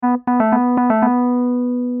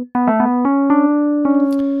Hey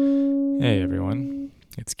everyone,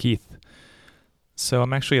 it's Keith. So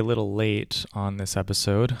I'm actually a little late on this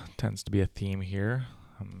episode. Tends to be a theme here.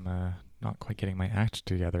 I'm not quite getting my act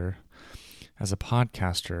together as a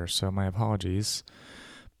podcaster, so my apologies.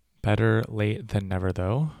 Better late than never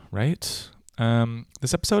though, right?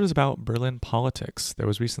 This episode is about Berlin politics. There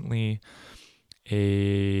was recently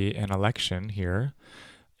an election here,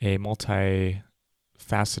 a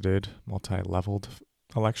multi-faceted, multi-leveled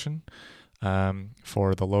election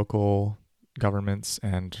for the local governments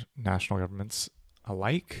and national governments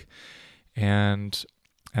alike. And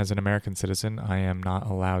as an American citizen, I am not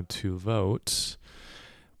allowed to vote,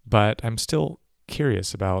 but I'm still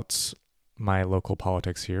curious about my local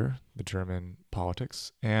politics here, the German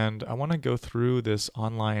politics. And I want to go through this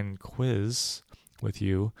online quiz with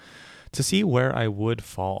you to see where I would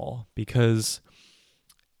fall, because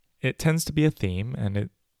it tends to be a theme, and it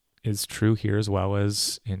is true here as well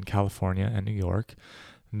as in California and New York,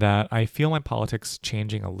 that I feel my politics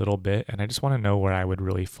changing a little bit, and I just want to know where I would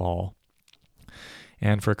really fall.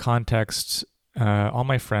 And for context, all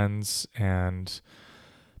my friends and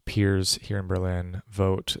peers here in Berlin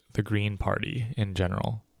vote the Green Party in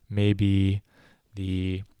general, maybe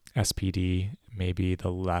the SPD, maybe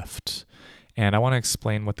the left. And I want to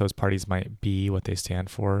explain what those parties might be, what they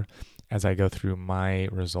stand for, as I go through my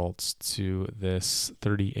results to this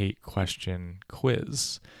 38-question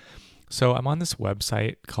quiz. So I'm on this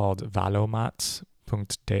website called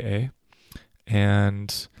valomat.de,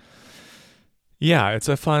 and yeah, it's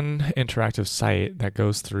a fun interactive site that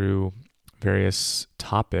goes through various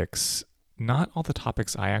topics. Not all the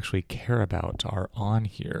topics I actually care about are on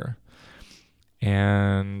here,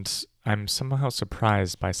 and I'm somehow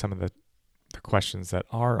surprised by some of the questions that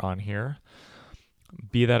are on here.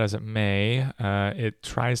 Be that as it may, it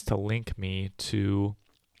tries to link me to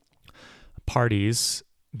parties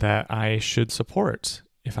that I should support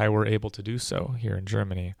if I were able to do so here in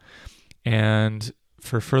Germany. And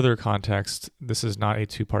for further context, this is not a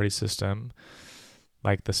two-party system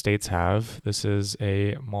like the states have. This is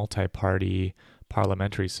a multi-party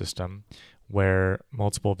parliamentary system where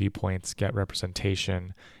multiple viewpoints get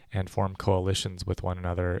representation and form coalitions with one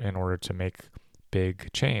another in order to make big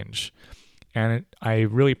change. And I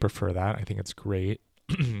really prefer that. I think it's great.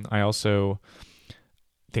 I also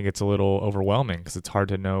think it's a little overwhelming because it's hard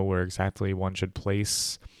to know where exactly one should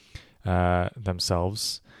place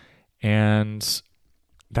themselves. And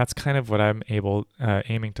that's kind of what I'm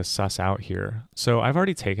aiming to suss out here. So I've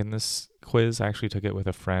already taken this quiz. I actually took it with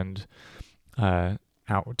a friend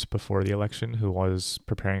out before the election who was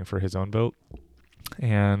preparing for his own vote.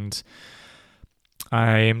 And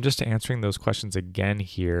I am just answering those questions again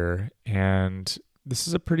here, and this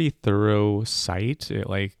is a pretty thorough site.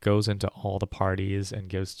 It goes into all the parties and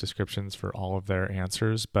gives descriptions for all of their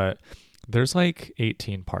answers, but there's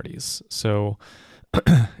 18 parties. So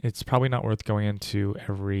it's probably not worth going into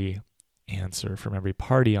every answer from every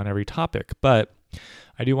party on every topic, but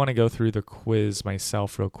I do want to go through the quiz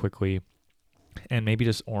myself real quickly and maybe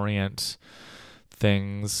just orient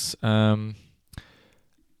things.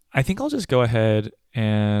 I think I'll just go ahead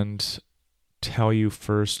and tell you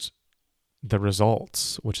first the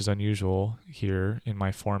results, which is unusual here in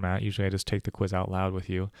my format. Usually I just take the quiz out loud with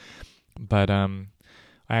you, but I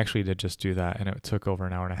actually did just do that, and it took over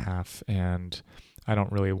an hour and a half, and I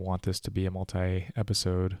don't really want this to be a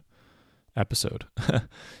multi-episode episode.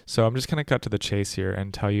 So I'm just going to cut to the chase here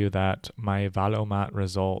and tell you that my Valomat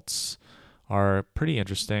results are pretty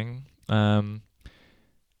interesting.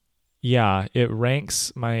 Yeah, it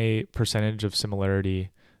ranks my percentage of similarity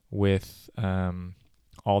with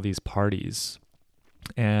all these parties.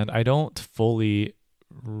 And I don't fully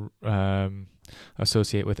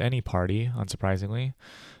associate with any party, unsurprisingly.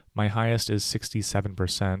 My highest is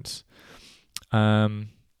 67%. And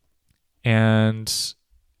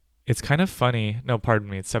it's kind of funny. No, pardon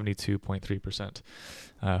me, it's 72.3%,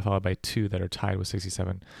 followed by two that are tied with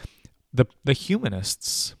 67. The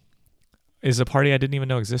Humanists is a party I didn't even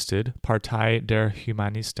know existed, Partei der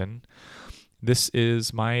Humanisten. This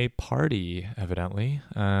is my party, evidently.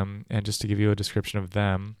 And just to give you a description of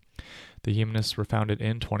them, the Humanists were founded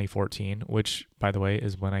in 2014, which, by the way,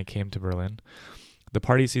 is when I came to Berlin. The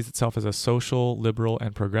party sees itself as a social, liberal,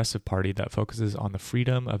 and progressive party that focuses on the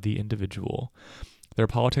freedom of the individual. Their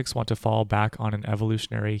politics want to fall back on an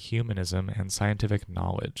evolutionary humanism and scientific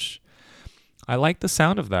knowledge. I like the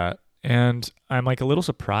sound of that. And I'm a little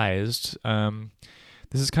surprised.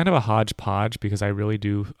 This is kind of a hodgepodge because I really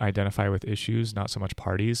do identify with issues, not so much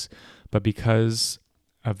parties. But because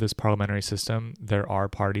of this parliamentary system, there are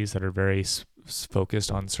parties that are very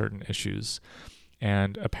focused on certain issues.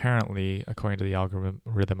 And apparently, according to the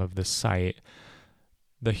algorithm of this site,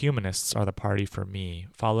 the humanists are the party for me,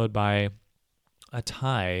 followed by a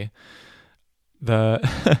tie, the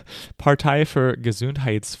Partei für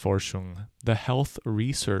Gesundheitsforschung, the Health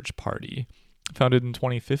Research Party, founded in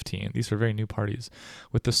 2015. These are very new parties,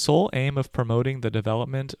 with the sole aim of promoting the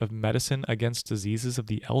development of medicine against diseases of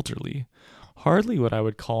the elderly. Hardly what I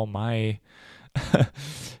would call my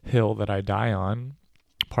hill that I die on,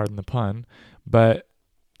 pardon the pun, but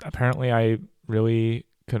apparently I really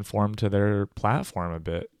conform to their platform a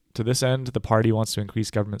bit. To this end, the party wants to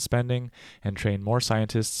increase government spending and train more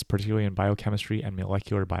scientists, particularly in biochemistry and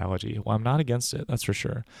molecular biology. Well, I'm not against it, that's for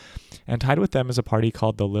sure. And tied with them is a party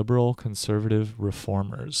called the Liberal Conservative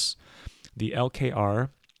Reformers. The LKR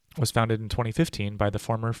was founded in 2015 by the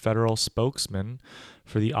former federal spokesman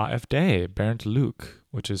for the AfD, Bernd Luke,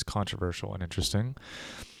 which is controversial and interesting.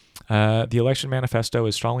 The election manifesto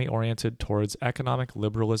is strongly oriented towards economic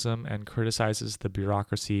liberalism and criticizes the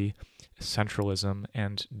bureaucracy, centralism,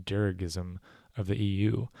 and dirigism of the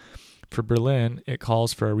EU. For Berlin, it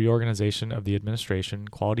calls for a reorganization of the administration,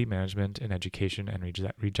 quality management, and education, and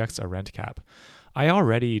rejects a rent cap. I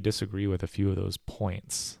already disagree with a few of those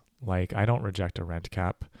points. Like, I don't reject a rent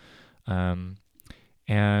cap, and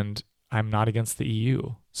I'm not against the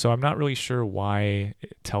EU. So I'm not really sure why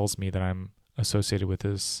it tells me that I'm associated with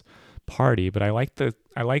this party, but I like the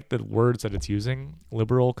words that it's using.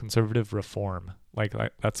 Liberal, conservative, reform. Like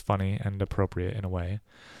that's funny and appropriate in a way.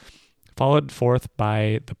 Followed forth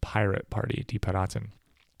by the Pirate Party, Die Piraten.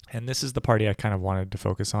 And this is the party I kind of wanted to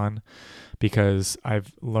focus on because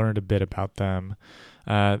I've learned a bit about them.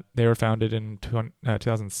 They were founded in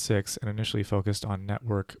 2006 and initially focused on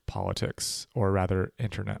network politics, or rather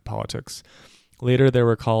internet politics. Later, there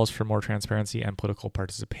were calls for more transparency and political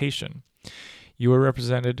participation.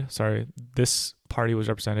 This party was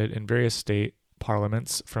represented in various state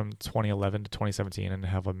parliaments from 2011 to 2017 and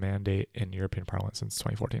have a mandate in European Parliament since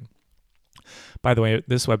 2014. By the way,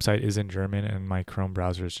 this website is in German and my Chrome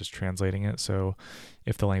browser is just translating it, so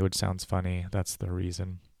if the language sounds funny, that's the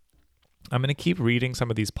reason. I'm going to keep reading some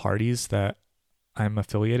of these parties that I'm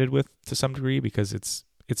affiliated with to some degree because it's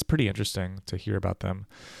pretty interesting to hear about them.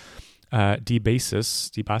 Die Basis,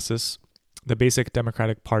 the Basic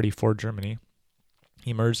Democratic Party for Germany,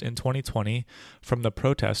 emerged in 2020 from the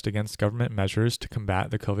protest against government measures to combat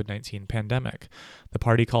the COVID-19 pandemic. The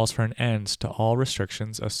party calls for an end to all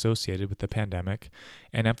restrictions associated with the pandemic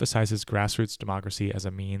and emphasizes grassroots democracy as a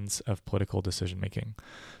means of political decision-making.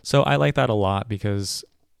 So I like that a lot because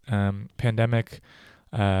pandemic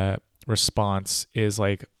response is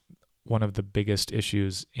like one of the biggest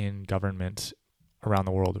issues in government around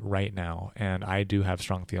the world right now, and I do have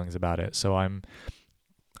strong feelings about it. So I'm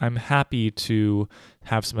happy to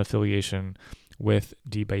have some affiliation with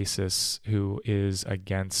Die Basis, who is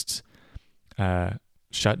against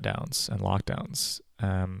shutdowns and lockdowns.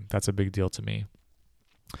 That's a big deal to me.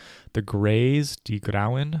 The Greys, Die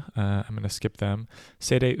Grauen, I'm going to skip them.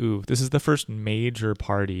 CDU, this is the first major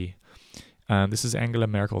party. This is Angela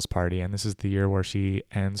Merkel's party, and this is the year where she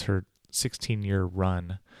ends her 16-year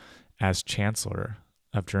run as Chancellor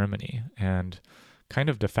of Germany and kind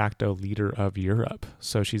of de facto leader of Europe.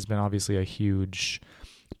 So she's been obviously a huge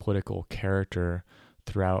political character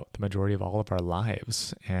throughout the majority of all of our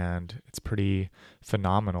lives. And it's pretty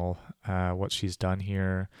phenomenal what she's done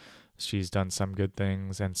here. She's done some good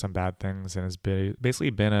things and some bad things and has basically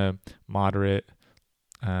been a moderate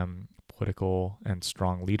political and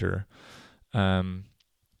strong leader.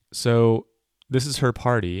 So this is her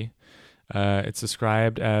party. It's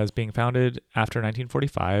described as being founded after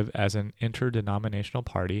 1945 as an interdenominational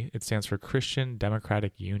party. It stands for Christian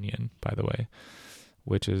Democratic Union, by the way,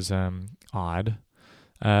 which is odd.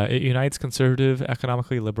 It unites conservative,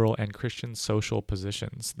 economically liberal, and Christian social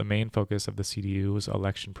positions. The main focus of the CDU's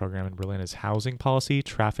election program in Berlin is housing policy,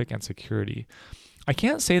 traffic, and security. I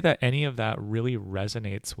can't say that any of that really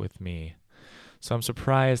resonates with me. So I'm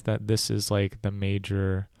surprised that this is like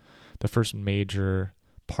the first major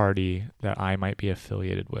party that I might be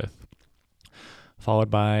affiliated with. Followed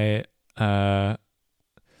by Die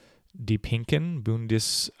Pinken,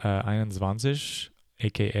 Bundes 21,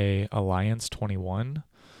 aka Alliance 21.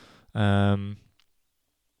 I'm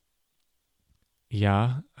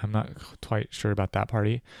not quite sure about that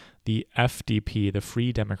party. The FDP, the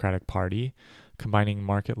Free Democratic Party, combining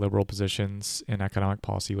market liberal positions in economic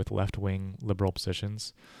policy with left-wing liberal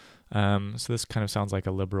positions. So this kind of sounds like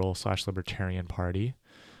a liberal/libertarian party.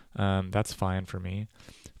 That's fine for me.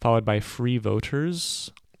 Followed by Free Voters,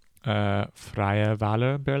 Freie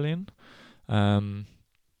Wähler Berlin,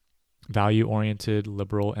 value-oriented,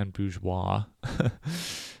 liberal, and bourgeois.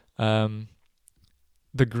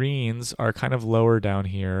 the Greens are kind of lower down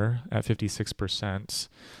here at 56%.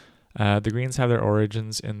 The Greens have their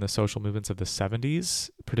origins in the social movements of the 70s,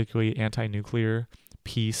 particularly anti-nuclear,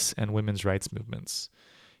 peace, and women's rights movements.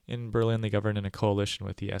 In Berlin, they governed in a coalition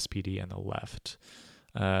with the SPD and the left.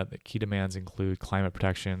 The key demands include climate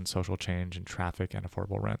protection, social change, and traffic and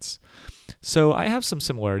affordable rents. So I have some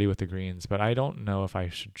similarity with the Greens, but I don't know if I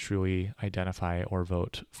should truly identify or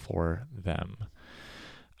vote for them.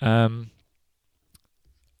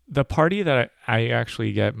 The party that I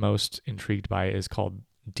actually get most intrigued by is called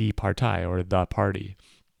Die Partei, or The Party.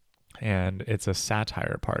 And it's a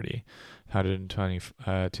satire party founded in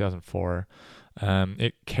 2004.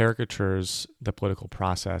 It caricatures the political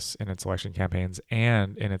process in its election campaigns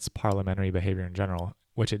and in its parliamentary behavior in general,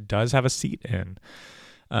 which it does have a seat in.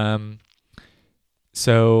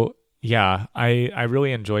 So yeah, I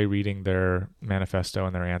really enjoy reading their manifesto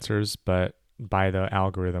and their answers, but by the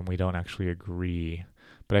algorithm, we don't actually agree.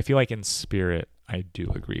 But I feel like in spirit, I do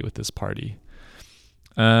agree with this party.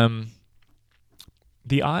 The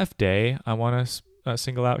AfD, I want to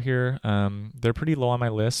single out here. They're pretty low on my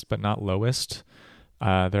list, but not lowest.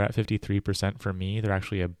 They're at 53% for me. They're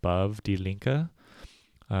actually above Die Linke,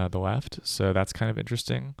 the left. So that's kind of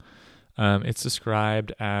interesting. It's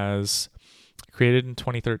described as created in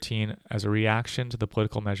 2013 as a reaction to the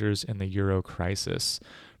political measures in the Euro crisis.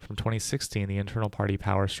 From 2016, the internal party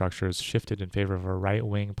power structures shifted in favor of a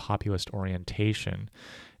right-wing populist orientation.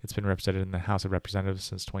 It's been represented in the House of Representatives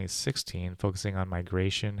since 2016, focusing on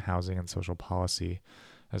migration, housing, and social policy,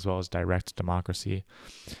 as well as direct democracy.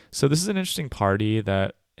 So this is an interesting party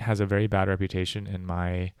that has a very bad reputation in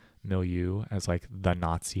my milieu as like the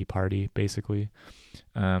Nazi party, basically.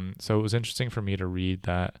 So it was interesting for me to read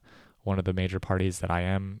that one of the major parties that I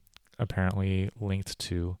am apparently linked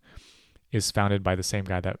to is founded by the same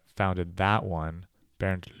guy that founded that one,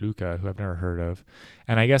 Bernd Lucke, who I've never heard of.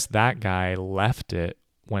 And I guess that guy left it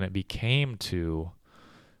when it became too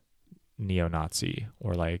neo-Nazi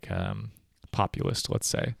or like populist, let's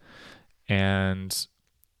say. And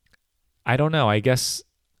I don't know, I guess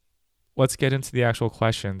let's get into the actual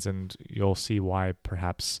questions and you'll see why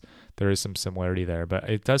perhaps there is some similarity there. But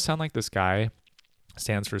it does sound like this guy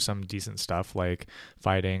stands for some decent stuff like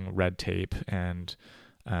fighting red tape and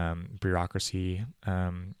bureaucracy,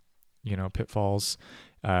 pitfalls,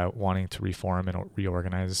 wanting to reform and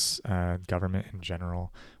reorganize government in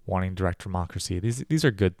general, wanting direct democracy. These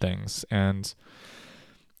are good things. And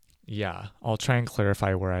yeah, I'll try and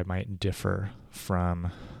clarify where I might differ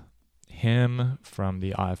from him, from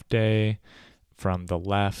the AfD, from the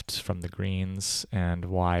left, from the Greens, and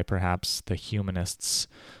why perhaps the humanists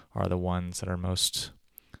are the ones that are most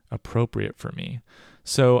appropriate for me.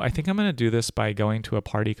 So I think I'm going to do this by going to a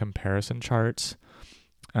party comparison chart.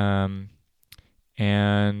 And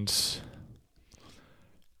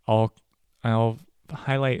I'll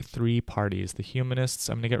highlight 3 parties. The humanists,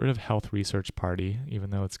 I'm going to get rid of Health Research Party, even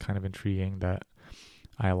though it's kind of intriguing that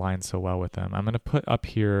I align so well with them. I'm going to put up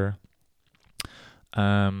here,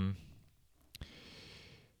 I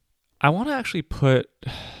want to actually put,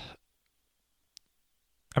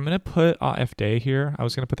 I'm going to put AfD here. I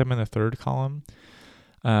was going to put them in the 3rd column,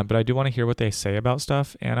 but I do want to hear what they say about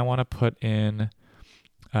stuff. And I want to put in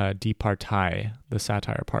Die Partei, the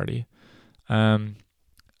satire party. I'm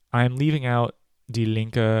leaving out Die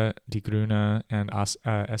Linke, Die Grüne, and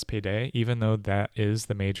SPD, even though that is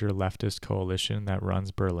the major leftist coalition that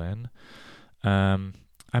runs Berlin. I'm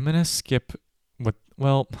going to skip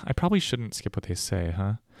I probably shouldn't skip what they say,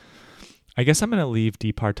 huh? I guess I'm going to leave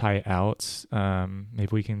Die Partei out. Maybe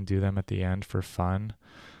we can do them at the end for fun.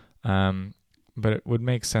 But it would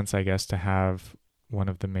make sense, I guess, to have one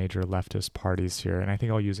of the major leftist parties here. And I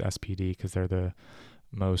think I'll use SPD because they're the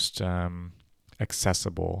most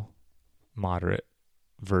accessible, moderate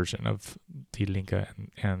version of Die Linke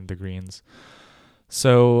and the Greens.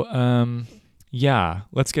 So, yeah,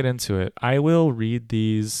 let's get into it. I will read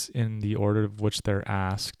these in the order of which they're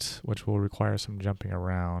asked, which will require some jumping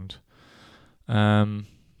around.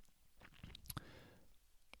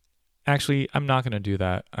 Actually, I'm not going to do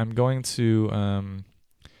that. I'm going to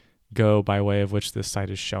go by way of which this site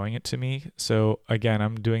is showing it to me. So again,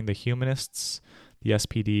 I'm doing the humanists, the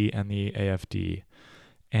SPD, and the AfD.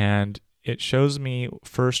 And it shows me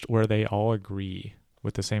first where they all agree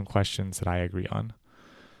with the same questions that I agree on.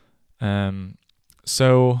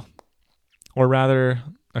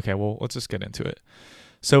 Let's just get into it.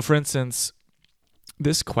 So for instance,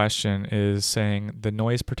 this question is saying the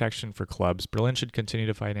noise protection for clubs. Berlin should continue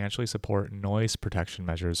to financially support noise protection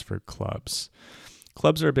measures for clubs.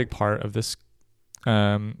 Clubs are a big part of this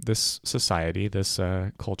society, this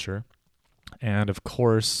culture. And of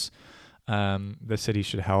course, the city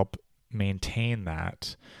should help maintain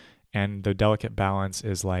that. And the delicate balance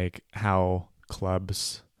is like how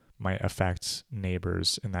clubs might affect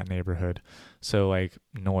neighbors in that neighborhood. So like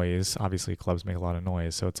noise, obviously clubs make a lot of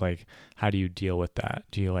noise. So it's like, how do you deal with that?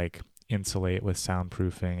 Do you like insulate with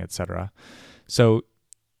soundproofing, etc.? So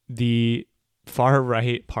the far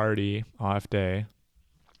right party, AfD,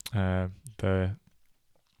 the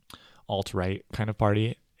alt-right kind of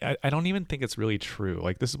party, I don't even think it's really true.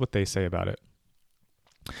 Like, this is what they say about it.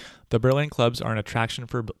 The Berlin clubs are an attraction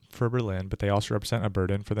for Berlin, but they also represent a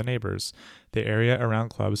burden for the neighbors. The area around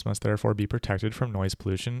clubs must therefore be protected from noise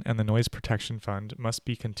pollution, and the Noise Protection Fund must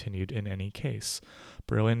be continued in any case.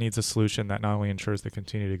 Berlin needs a solution that not only ensures the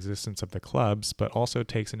continued existence of the clubs, but also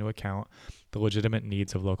takes into account the legitimate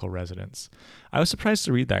needs of local residents. I was surprised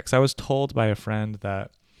to read that because I was told by a friend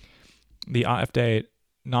that the AfD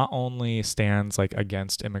not only stands like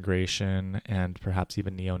against immigration and perhaps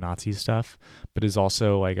even neo-Nazi stuff, but is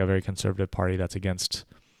also like a very conservative party that's against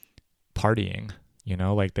partying, you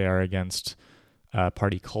know, like they are against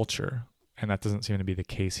party culture. And that doesn't seem to be the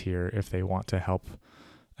case here if they want to help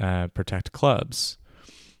protect clubs.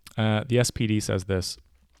 The SPD says this: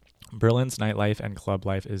 Berlin's nightlife and club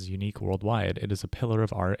life is unique worldwide. It is a pillar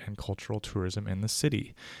of art and cultural tourism in the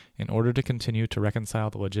city. In order to continue to reconcile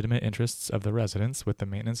the legitimate interests of the residents with the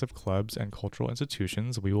maintenance of clubs and cultural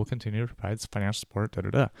institutions, we will continue to provide financial support,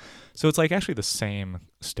 So it's like actually the same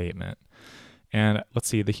statement. And let's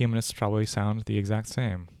see, the humanists probably sound the exact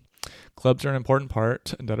same. Clubs are an important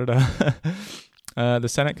part, The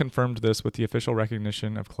Senate confirmed this with the official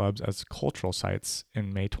recognition of clubs as cultural sites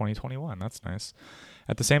in May 2021. That's nice.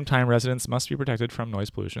 At the same time, residents must be protected from noise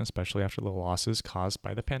pollution, especially after the losses caused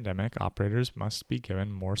by the pandemic. Operators must be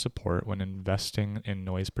given more support when investing in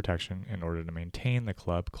noise protection in order to maintain the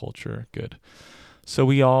club culture. Good. So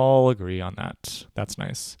we all agree on that. That's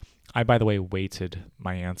nice. I, by the way, weighted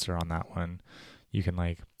my answer on that one. You can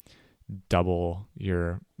like double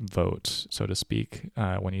your vote, so to speak,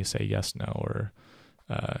 when you say yes, no, or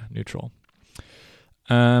neutral.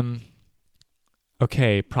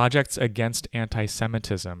 Okay, projects against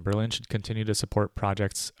anti-Semitism. Berlin should continue to support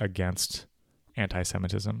projects against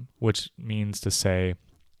anti-Semitism, which means to say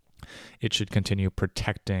it should continue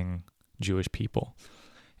protecting Jewish people.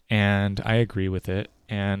 And I agree with it,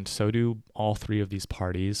 and so do all three of these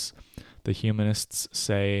parties. The humanists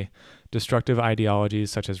say destructive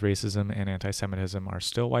ideologies such as racism and anti-Semitism are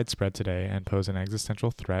still widespread today and pose an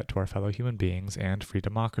existential threat to our fellow human beings and free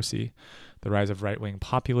democracy. The rise of right-wing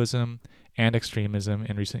populism and extremism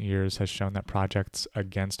in recent years has shown that projects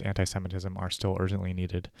against anti-Semitism are still urgently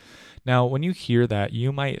needed. Now, when you hear that,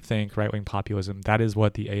 you might think right-wing populism, that is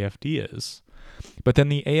what the AfD is. But then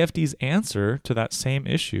the AfD's answer to that same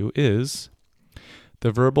issue is: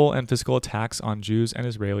 the verbal and physical attacks on Jews and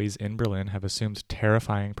Israelis in Berlin have assumed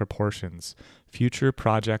terrifying proportions. Future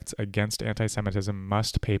projects against anti-Semitism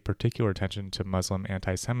must pay particular attention to Muslim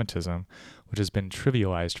anti-Semitism, which has been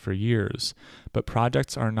trivialized for years. But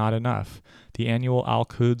projects are not enough. The annual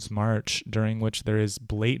Al-Quds March, during which there is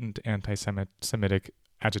blatant anti-Semitic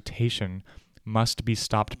agitation, must be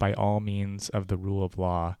stopped by all means of the rule of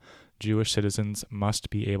law. Jewish citizens must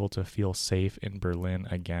be able to feel safe in Berlin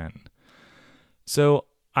again. So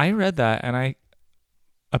I read that and I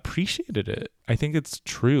appreciated it. I think it's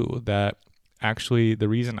true that actually the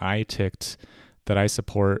reason I ticked that I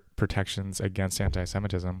support protections against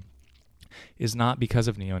anti-Semitism is not because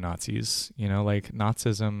of neo-Nazis. You know, like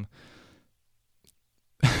Nazism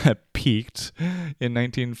peaked in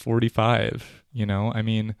 1945, you know? I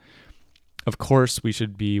mean, of course we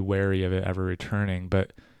should be wary of it ever returning,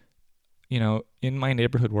 but, you know, in my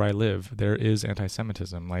neighborhood where I live, there is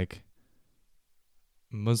anti-Semitism. Like,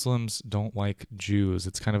 Muslims don't like Jews.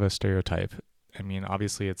 It's kind of a stereotype. I mean,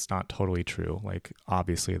 obviously it's not totally true. Like,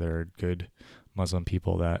 obviously there are good Muslim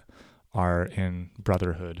people that are in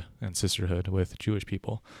brotherhood and sisterhood with Jewish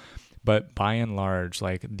people. But by and large,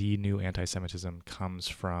 like, the new anti-Semitism comes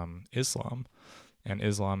from Islam, and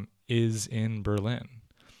Islam is in Berlin.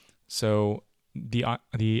 So the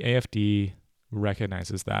AfD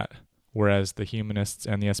recognizes that, whereas the humanists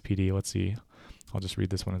and the SPD, let's see, I'll just read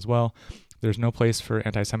this one as well. There's no place for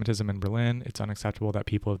anti-Semitism in Berlin. It's unacceptable that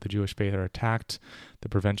people of the Jewish faith are attacked. The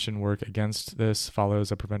prevention work against this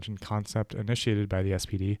follows a prevention concept initiated by the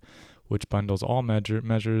SPD, which bundles all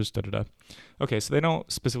measures, Okay, so they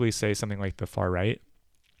don't specifically say something like the far right,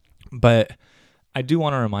 but I do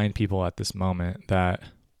want to remind people at this moment that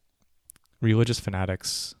religious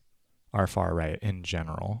fanatics are far right in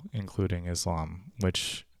general, including Islam,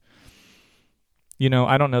 which, you know,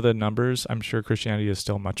 I don't know the numbers. I'm sure Christianity is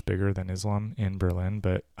still much bigger than Islam in Berlin,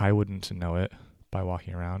 but I wouldn't know it by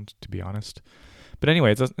walking around, to be honest. But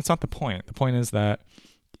anyway, it's not the point. The point is that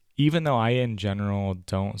even though I, in general,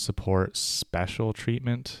 don't support special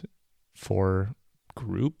treatment for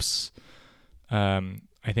groups,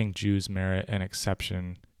 I think Jews merit an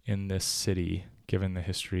exception in this city, given the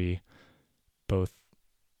history, both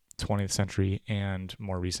 20th century and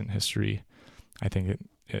more recent history. I think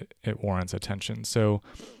it warrants attention. So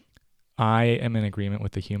I am in agreement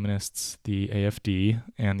with the humanists, the AFD,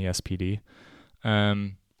 and the SPD.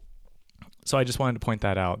 So I just wanted to point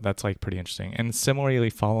that out. That's like pretty interesting. And similarly,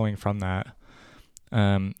 following from that,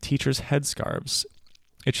 teachers' headscarves.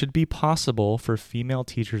 It should be possible for female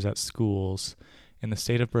teachers at schools in the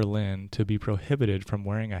state of Berlin to be prohibited from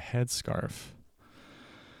wearing a headscarf.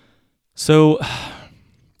 So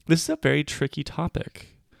this is a very tricky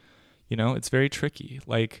topic. It's very tricky.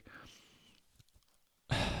 Like,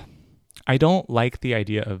 I don't like the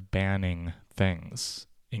idea of banning things,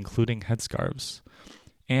 including headscarves.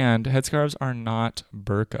 And headscarves are not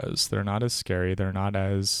burqas. They're not as scary. They're not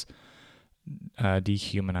as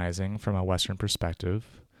dehumanizing from a Western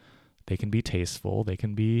perspective. They can be tasteful. They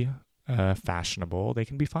can be fashionable. They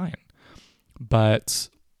can be fine. But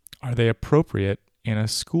are they appropriate in a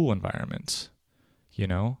school environment?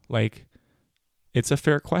 Like, it's a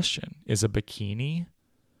fair question. Is a bikini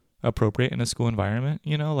appropriate in a school environment?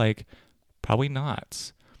 Like, probably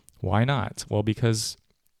not. Why not? Well, because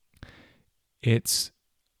it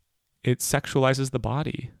sexualizes the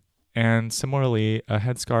body. And similarly, a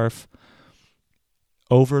headscarf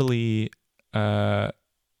overly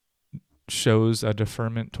shows a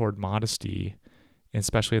deferment toward modesty,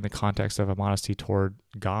 especially in the context of a modesty toward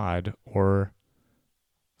God or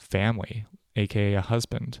family, aka a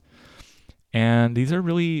husband. And these are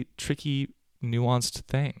really tricky, nuanced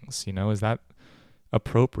things. Is that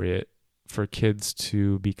appropriate for kids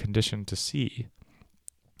to be conditioned to see?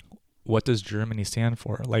 What does Germany stand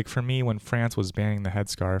for? Like, for me, when France was banning the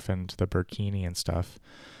headscarf and the burkini and stuff,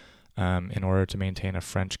 in order to maintain a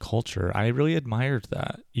French culture, I really admired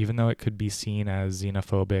that, even though it could be seen as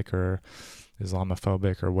xenophobic or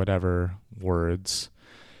Islamophobic or whatever words.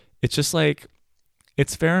 It's just like,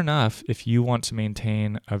 it's fair enough if you want to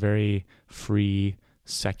maintain a very free,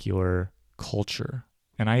 secular culture.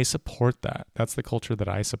 And I support that. That's the culture that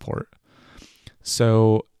I support.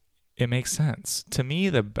 So it makes sense. To me,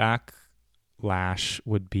 the backlash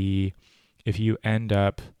would be if you end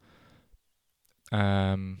up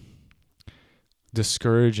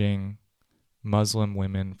discouraging Muslim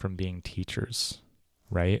women from being teachers,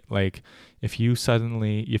 right? Like, if you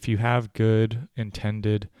have good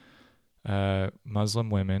intended Muslim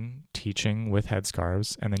women teaching with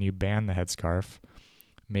headscarves, and then you ban the headscarf,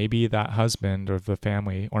 maybe that husband or the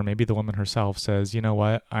family, or maybe the woman herself says, you know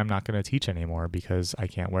what, I'm not going to teach anymore because I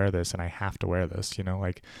can't wear this and I have to wear this.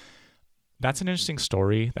 Like, that's an interesting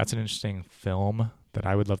story. That's an interesting film that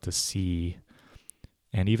I would love to see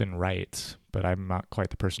and even write, but I'm not quite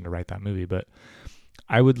the person to write that movie. But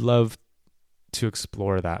I would love to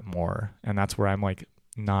explore that more. And that's where I'm like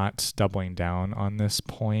not doubling down on this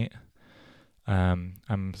point.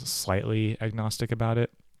 I'm slightly agnostic about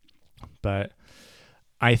it, but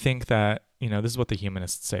I think that, this is what the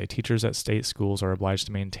humanists say. Teachers at state schools are obliged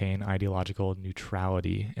to maintain ideological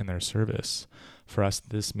neutrality in their service. For us,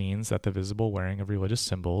 this means that the visible wearing of religious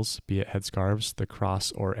symbols, be it headscarves, the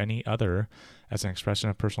cross, or any other, as an expression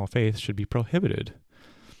of personal faith, should be prohibited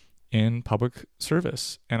in public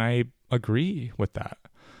service. And I agree with that.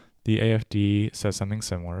 The AFD says something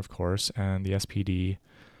similar, of course, and the SPD,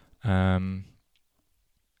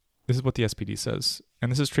 this is what the SPD says,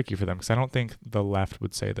 and this is tricky for them because I don't think the left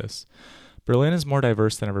would say this. Berlin is more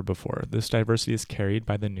diverse than ever before. This diversity is carried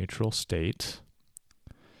by the neutral state,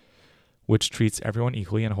 which treats everyone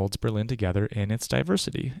equally and holds Berlin together in its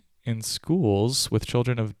diversity. In schools, with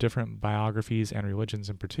children of different biographies and religions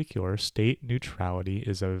in particular, state neutrality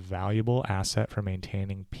is a valuable asset for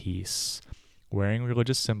maintaining peace. Wearing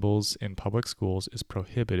religious symbols in public schools is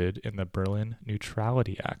prohibited in the Berlin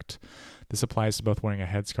Neutrality Act. This applies to both wearing a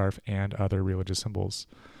headscarf and other religious symbols.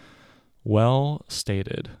 Well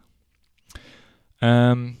stated.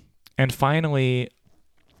 And finally,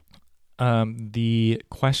 the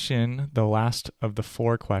question, the last of the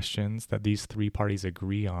 4 questions that these 3 parties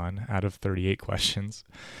agree on out of 38 questions,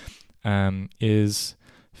 is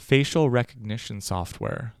facial recognition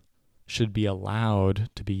software should be allowed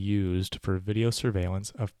to be used for video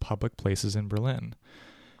surveillance of public places in Berlin.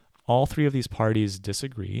 All 3 of these parties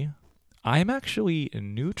disagree. I'm actually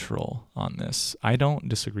neutral on this. I don't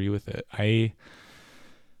disagree with it.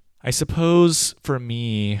 I suppose for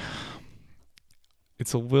me,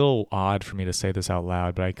 it's a little odd for me to say this out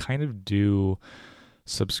loud, but I kind of do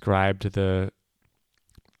subscribe to the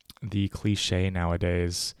the cliche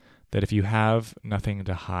nowadays that if you have nothing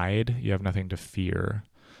to hide, you have nothing to fear.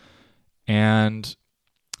 And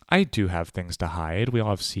I do have things to hide. We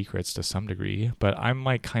all have secrets to some degree, but I'm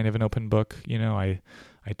like kind of an open book.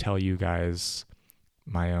 I tell you guys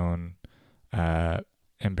my own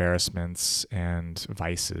embarrassments and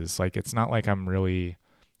vices. Like, it's not like I'm really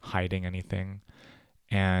hiding anything.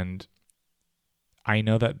 And I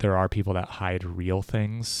know that there are people that hide real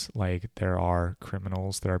things. Like, there are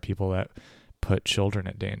criminals. There are people that put children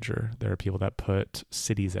at danger. There are people that put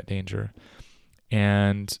cities at danger.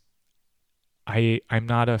 And I'm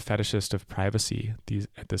not a fetishist of privacy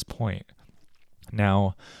at this point.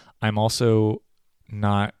 Now, I'm also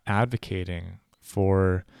not advocating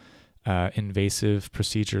for invasive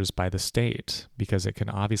procedures by the state, because it can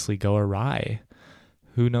obviously go awry.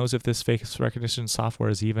 Who knows if this face recognition software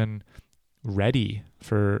is even ready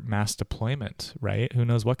for mass deployment, right? Who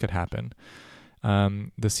knows what could happen? The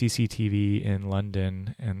CCTV in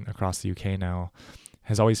London and across the UK now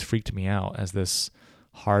has always freaked me out as this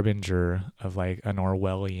harbinger of like an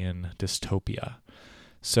Orwellian dystopia.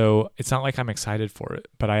 So it's not like I'm excited for it,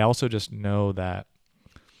 but I also just know that,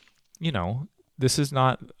 this is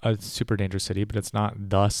not a super dangerous city, but it's not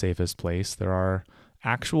the safest place. There are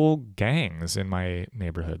actual gangs in my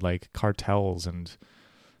neighborhood, like cartels, and,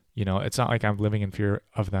 it's not like I'm living in fear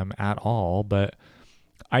of them at all, but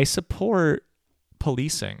I support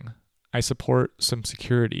policing. I support some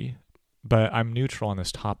security, but I'm neutral on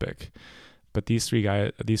this topic. But these three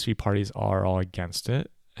parties are all against it,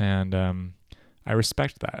 and I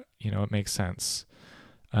respect that. It makes sense.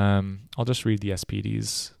 I'll just read the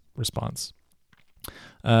SPD's response.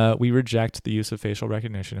 We reject the use of facial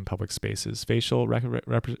recognition in public spaces. Facial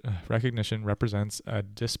recognition represents a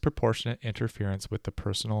disproportionate interference with the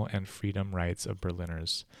personal and freedom rights of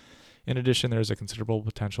Berliners. In addition, there is a considerable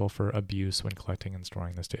potential for abuse when collecting and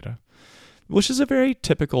storing this data, which is a very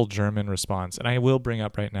typical German response. And I will bring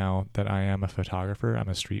up right now that I am a photographer. I'm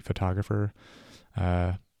a street photographer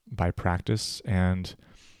by practice, and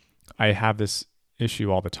I have this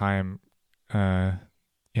issue all the time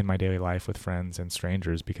in my daily life with friends and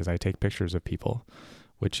strangers, because I take pictures of people,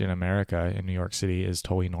 which in America, in New York City, is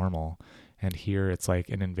totally normal. And here it's like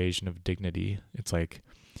an invasion of dignity. It's like,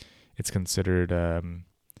 it's considered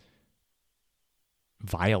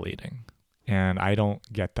violating. And I don't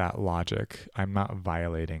get that logic. I'm not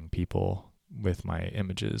violating people with my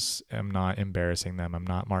images. I'm not embarrassing them. I'm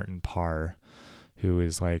not Martin Parr, who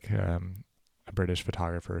is like a British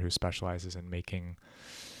photographer who specializes in making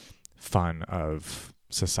fun of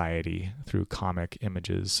society through comic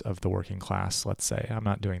images of the working class, let's say. I'm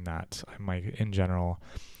not doing that. I'm like, in general,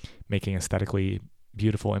 making aesthetically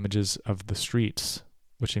beautiful images of the streets,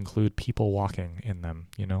 which include people walking in them,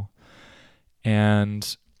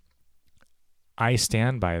 And I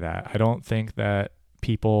stand by that. I don't think that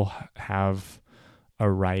people have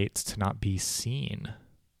a right to not be seen.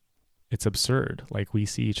 It's absurd. Like, we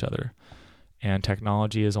see each other. And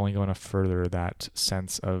technology is only going to further that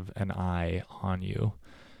sense of an eye on you.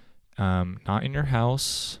 Not in your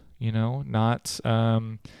house, not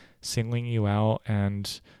singling you out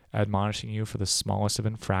and admonishing you for the smallest of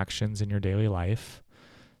infractions in your daily life.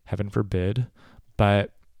 Heaven forbid.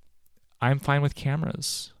 But I'm fine with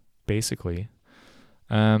cameras, basically.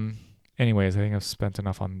 Anyways, I think I've spent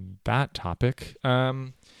enough on that topic.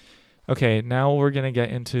 Okay, now we're going to get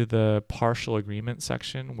into the partial agreement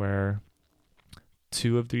section, where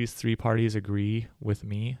two of these three parties agree with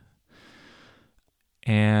me.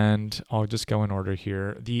 And I'll just go in order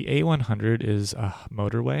here. The A100 is a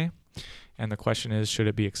motorway, and the question is, should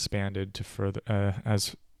it be expanded to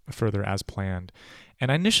further as planned? And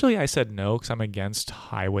initially I said no, because I'm against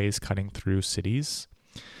highways cutting through cities.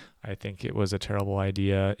 I think it was a terrible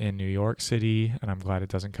idea in New York City, and I'm glad it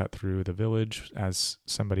doesn't cut through the village, as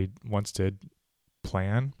somebody once did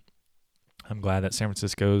plan. I'm glad that San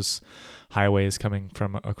Francisco's highways coming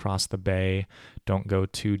from across the bay don't go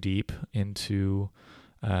too deep into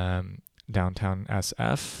downtown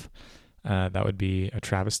SF. That would be a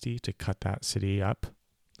travesty to cut that city up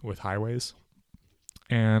with highways.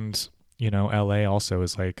 And, LA also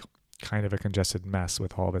is like kind of a congested mess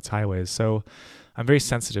with all of its highways. So I'm very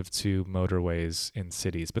sensitive to motorways in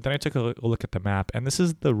cities. But then I took a look at the map, and this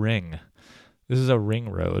is the ring. This is a ring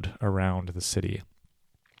road around the city.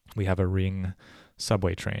 We have a ring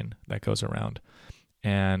subway train that goes around.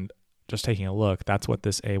 And just taking a look, that's what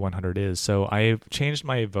this A100 is. So I've changed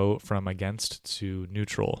my vote from against to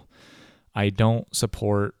neutral. I don't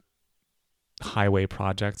support highway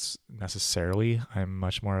projects necessarily. I'm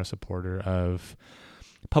much more a supporter of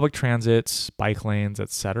public transit, bike lanes,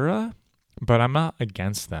 etc. But I'm not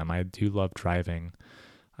against them. I do love driving.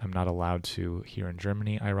 I'm not allowed to here in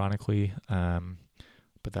Germany, ironically,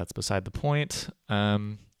 but that's beside the point.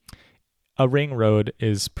 A ring road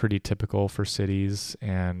is pretty typical for cities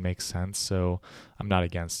and makes sense, so I'm not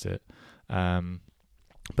against it.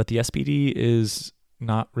 But the SPD is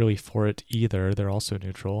not really for it either. They're also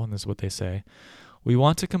neutral, and this is what they say. We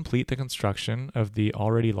want to complete the construction of the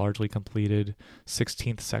already largely completed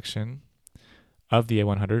 16th section of the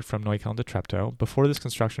A100 from Neukölln to Treptow. Before this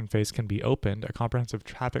construction phase can be opened, a comprehensive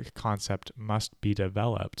traffic concept must be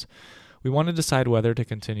developed. We want to decide whether to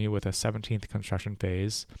continue with a 17th construction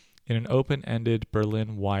phase in an open-ended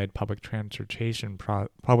Berlin-wide public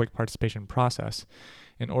participation process.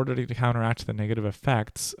 In order to counteract the negative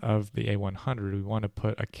effects of the A100, we want to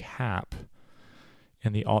put a cap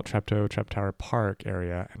in the Alt-Treptow-Treptower Park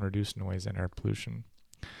area and reduce noise and air pollution.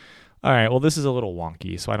 All right, well, this is a little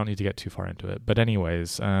wonky, so I don't need to get too far into it. But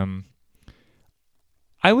anyways,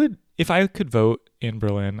 if I could vote in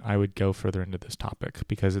Berlin, I would go further into this topic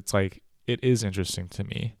because it's like, it is interesting to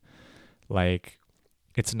me. Like,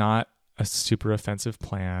 it's not a super offensive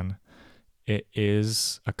plan. It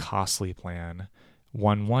is a costly plan.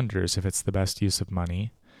 One wonders if it's the best use of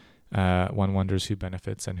money. One wonders who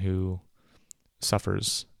benefits and who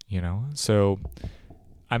suffers, So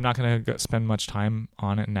I'm not going to spend much time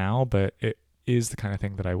on it now, but it is the kind of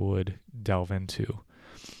thing that I would delve into.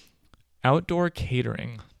 Outdoor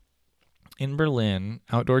catering. In Berlin,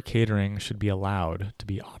 outdoor catering should be allowed to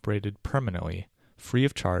be operated permanently, free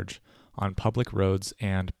of charge, on public roads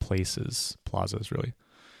and plazas, really.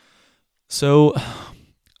 So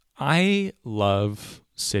I love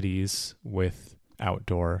cities with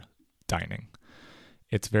outdoor dining.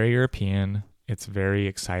 It's very European. It's very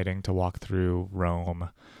exciting to walk through Rome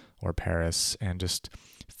or Paris and just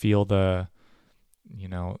feel the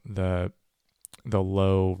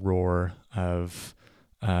low roar of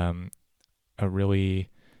a really,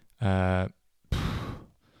 I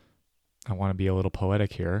want to be a little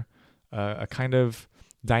poetic here, a kind of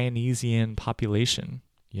Dionysian population,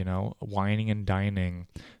 whining and dining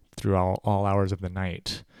through all hours of the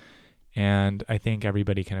night. And I think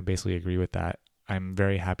everybody can basically agree with that. I'm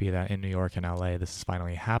very happy that in New York and LA, this is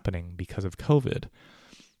finally happening because of COVID,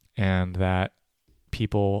 and that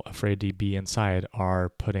people afraid to be inside are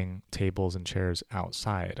putting tables and chairs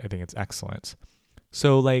outside. I think it's excellent.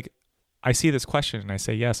 So I see this question and I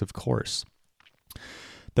say, yes, of course.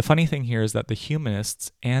 The funny thing here is that the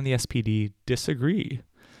humanists and the SPD disagree,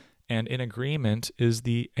 and in agreement is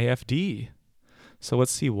the AFD. So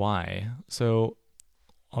let's see why. So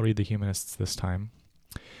I'll read the humanists this time.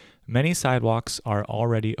 Many sidewalks are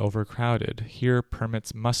already overcrowded. Here,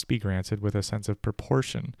 permits must be granted with a sense of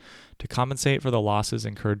proportion. To compensate for the losses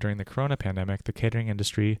incurred during the corona pandemic, the catering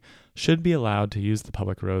industry should be allowed to use the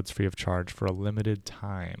public roads free of charge for a limited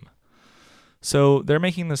time. So they're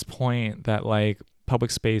making this point that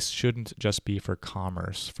public space shouldn't just be for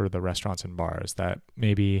commerce, for the restaurants and bars, that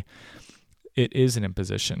maybe it is an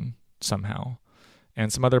imposition somehow.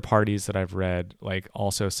 And some other parties that I've read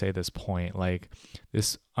also say this point,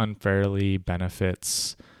 this unfairly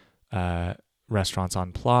benefits restaurants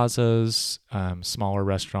on plazas, smaller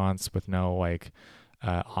restaurants with no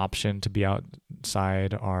option to be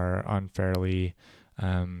outside are unfairly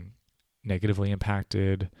negatively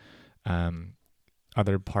impacted.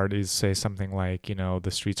 Other parties say something like,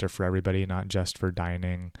 the streets are for everybody, not just for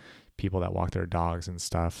dining, people that walk their dogs and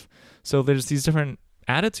stuff. So there's these different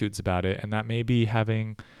attitudes about it, and that maybe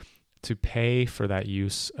having to pay for that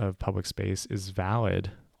use of public space is valid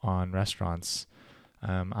on restaurants.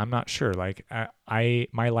 I'm not sure. My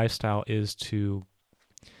lifestyle is to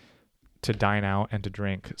dine out and to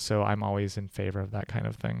drink, so I'm always in favor of that kind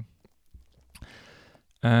of thing.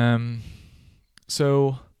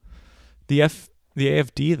 So the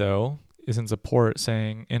AFD, though, is in support,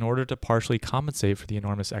 saying, in order to partially compensate for the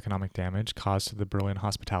enormous economic damage caused to the Berlin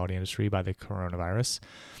hospitality industry by the coronavirus,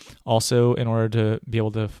 also in order to be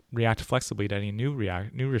able to react flexibly to any new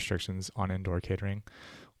restrictions on indoor catering,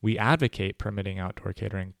 we advocate permitting outdoor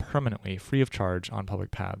catering permanently, free of charge, on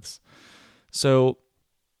public paths. So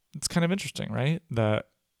it's kind of interesting, right? That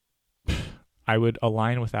I would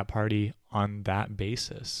align with that party on that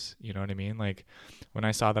basis. You know what I mean? When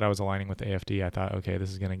I saw that I was aligning with the AFD, I thought, okay,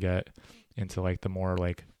 this is going to get into the more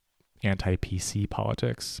anti-PC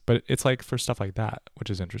politics, but it's for stuff like that, which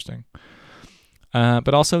is interesting.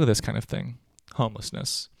 But also this kind of thing,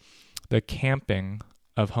 homelessness. The camping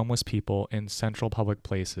of homeless people in central public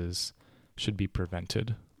places should be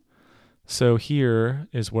prevented. So here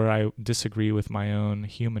is where I disagree with my own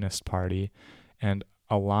humanist party and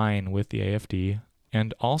align with the AFD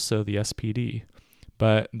and also the SPD,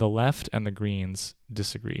 but the left and the Greens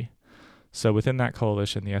disagree. So within that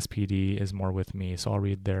coalition, the SPD is more with me. So I'll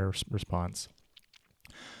read their response.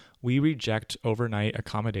 We reject overnight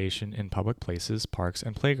accommodation in public places, parks,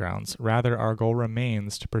 and playgrounds. Rather, our goal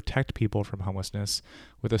remains to protect people from homelessness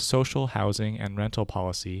with a social housing and rental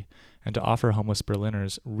policy and to offer homeless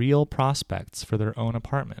Berliners real prospects for their own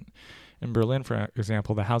apartment. In Berlin, for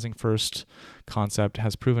example, the Housing First concept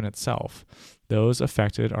has proven itself. Those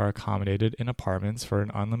affected are accommodated in apartments for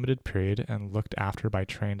an unlimited period and looked after by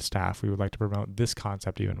trained staff. We would like to promote this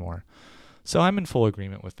concept even more. So I'm in full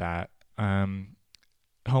agreement with that.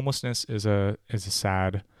 Homelessness is a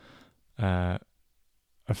sad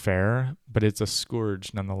affair, but it's a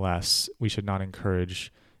scourge nonetheless. We should not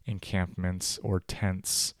encourage encampments or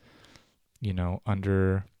tents,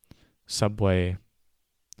 under subway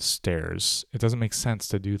stairs. It doesn't make sense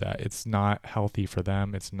to do that. It's not healthy for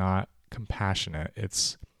them. It's not compassionate.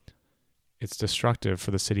 It's destructive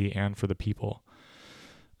for the city and for the people.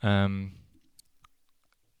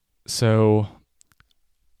 So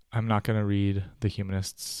I'm not going to read the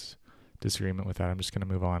humanists' disagreement with that. I'm just going to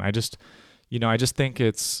move on. I just think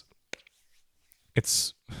it's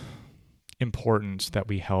important that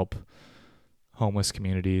we help homeless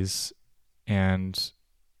communities, and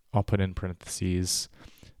I'll put in parentheses,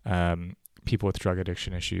 people with drug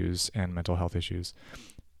addiction issues and mental health issues,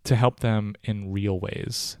 to help them in real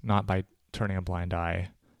ways, not by turning a blind eye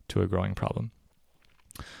to a growing problem.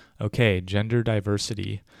 Okay, gender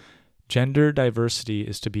diversity. Gender diversity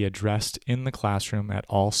is to be addressed in the classroom at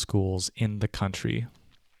all schools in the country.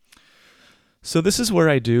 So this is where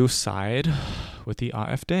I do side with the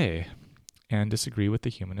AfD and disagree with the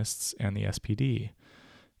humanists and the SPD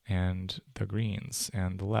and the Greens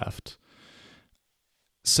and the left.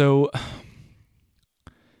 So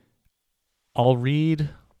I'll read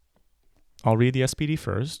the SPD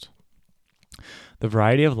first. The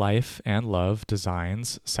variety of life and love,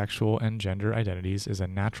 designs, sexual and gender identities is a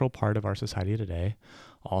natural part of our society today,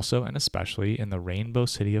 also and especially in the Rainbow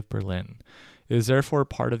City of Berlin. It is therefore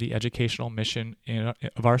part of the educational mission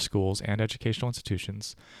of our schools and educational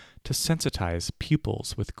institutions to sensitize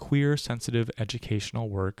pupils with queer-sensitive educational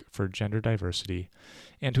work for gender diversity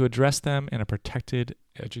and to address them in a protected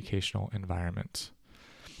educational environment.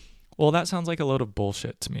 Well, that sounds like a load of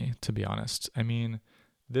bullshit to me, to be honest. I mean,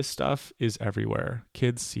 this stuff is everywhere.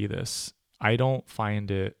 Kids see this. I don't find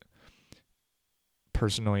it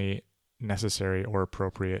personally necessary or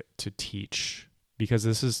appropriate to teach, because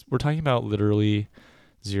we're talking about literally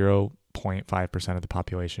 0.5% of the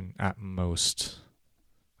population at most.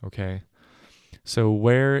 Okay. So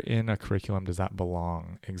where in a curriculum does that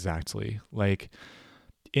belong exactly? Like,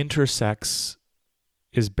 intersex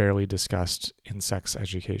is barely discussed in sex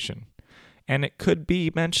education, and it could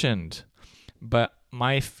be mentioned, but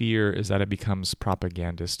my fear is that it becomes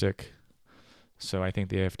propagandistic. So I think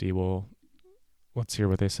the AfD let's hear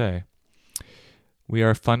what they say. We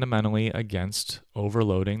are fundamentally against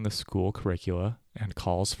overloading the school curricula and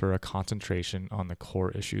calls for a concentration on the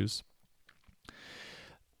core issues.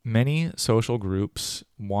 Many social groups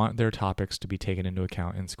want their topics to be taken into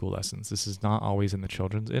account in school lessons. This is not always in the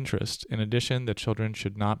children's interest. In addition, the children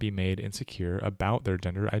should not be made insecure about their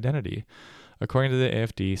gender identity. According to the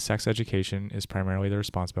AfD, sex education is primarily the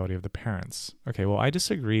responsibility of the parents. Okay, well, I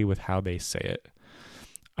disagree with how they say it.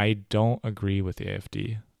 I don't agree with the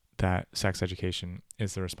AfD that sex education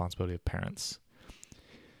is the responsibility of parents.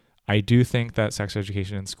 I do think that sex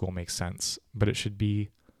education in school makes sense, but it should be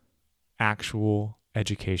actual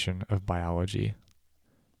education of biology.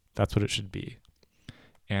 That's what it should be.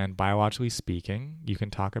 And biologically speaking, you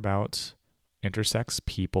can talk about intersex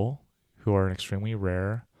people who are an extremely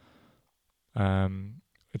rare,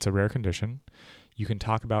 it's a rare condition. You can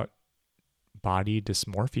talk about body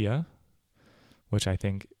dysmorphia, which I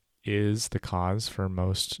think is the cause for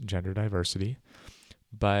most gender diversity.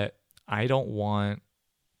 But I don't want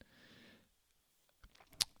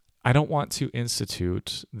to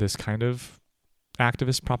institute this kind of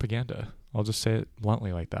activist propaganda. I'll just say it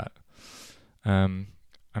bluntly like that. I'm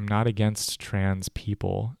not against trans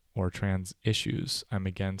people or trans issues. I'm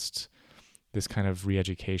against this kind of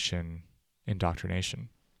re-education indoctrination.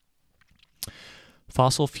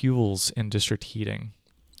 Fossil fuels in district heating.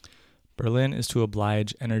 Berlin is to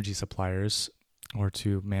oblige energy suppliers, or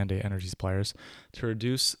to mandate energy suppliers, to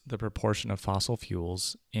reduce the proportion of fossil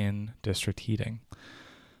fuels in district heating.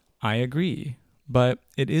 I agree, but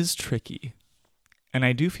it is tricky. And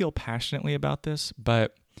I do feel passionately about this,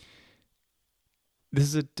 but this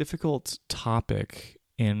is a difficult topic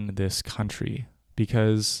in this country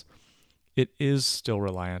because it is still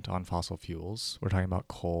reliant on fossil fuels. We're talking about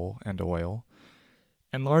coal and oil.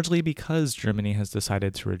 And largely because Germany has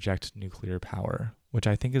decided to reject nuclear power, which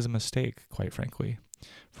I think is a mistake, quite frankly.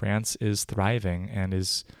 France is thriving and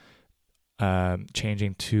is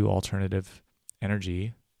changing to alternative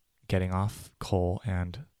energy, getting off coal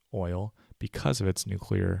and oil because of its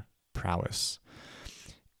nuclear prowess.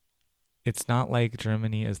 It's not like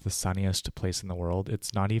Germany is the sunniest place in the world.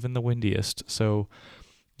 It's not even the windiest. So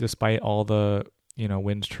despite all the,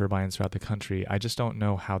 wind turbines throughout the country, I just don't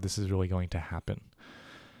know how this is really going to happen.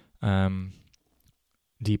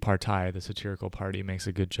 Die Partei, the satirical party, makes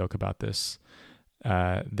a good joke about this.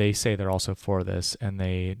 They say they're also for this, and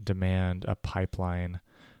they demand a pipeline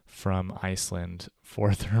from Iceland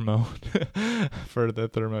for for the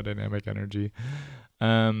thermodynamic energy,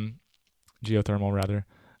 geothermal rather.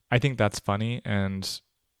 I think that's funny, and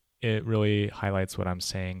it really highlights what I'm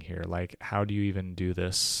saying here. Like, how do you even do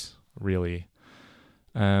this, really?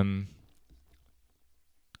 I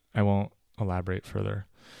won't elaborate further.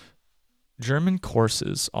 German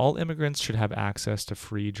courses. All immigrants should have access to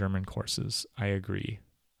free German courses. I agree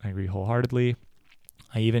wholeheartedly.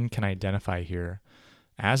 I even can identify here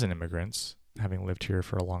as an immigrant, having lived here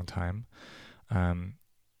for a long time.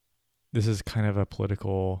 This is kind of a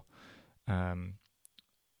political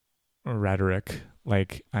rhetoric.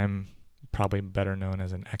 Like, I'm probably better known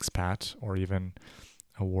as an expat or even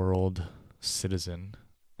a world citizen.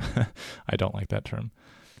 I don't like that term.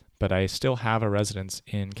 But I still have a residence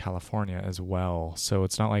in California as well. So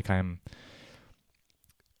it's not like I'm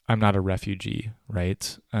not a refugee,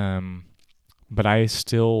 right? But I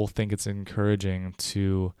still think it's encouraging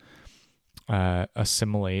to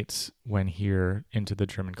assimilate when here into the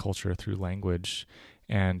German culture through language,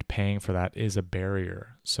 and paying for that is a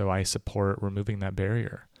barrier. So I support removing that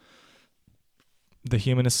barrier. The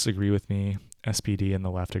humanists agree with me. SPD and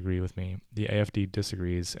the left agree with me. The AfD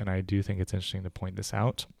disagrees, and I do think it's interesting to point this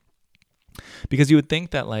out. Because you would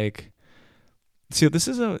think that, like, so this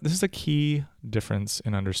is a key difference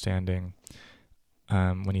in understanding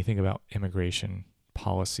when you think about immigration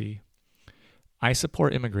policy. I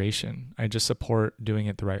support immigration. I just support doing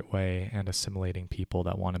it the right way and assimilating people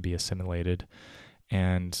that want to be assimilated,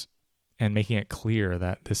 and making it clear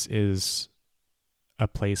that this is a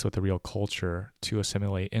place with a real culture to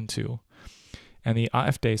assimilate into. And the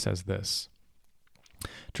AfD says this: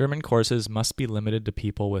 German courses must be limited to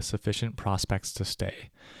people with sufficient prospects to stay.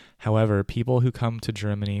 However, people who come to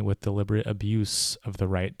Germany with deliberate abuse of the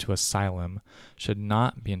right to asylum should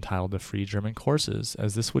not be entitled to free German courses,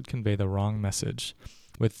 as this would convey the wrong message.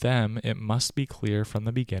 With them, it must be clear from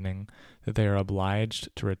the beginning that they are obliged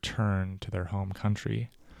to return to their home country.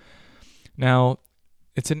 Now,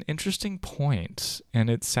 it's an interesting point, and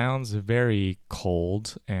it sounds very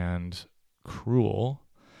cold and cruel.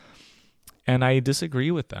 And I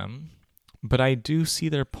disagree with them, but I do see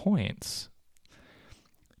their points.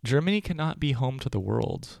 Germany cannot be home to the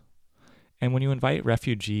world. And when you invite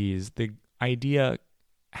refugees, the idea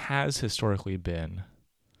has historically been,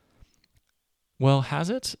 well, has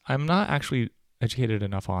it? I'm not actually educated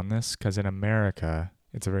enough on this, because in America,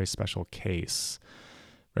 it's a very special case.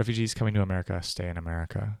 Refugees coming to America stay in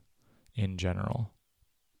America in general.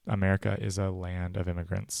 America is a land of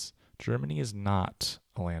immigrants. Germany is not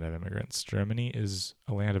a land of immigrants. Germany is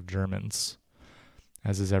a land of Germans,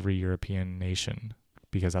 as is every European nation,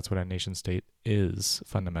 because that's what a nation state is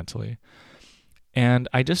fundamentally. And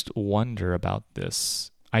I just wonder about this.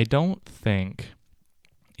 I don't think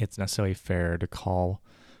it's necessarily fair to call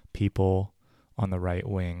people on the right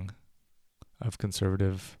wing of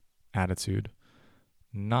conservative attitude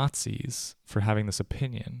Nazis for having this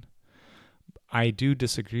opinion. I do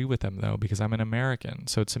disagree with them, though, because I'm an American.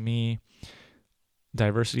 So to me,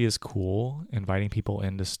 diversity is cool. Inviting people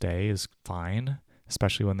in to stay is fine,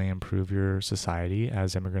 especially when they improve your society,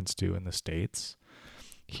 as immigrants do in the States.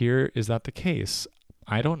 Here, is that the case?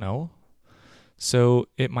 I don't know. So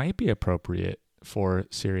it might be appropriate for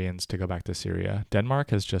Syrians to go back to Syria.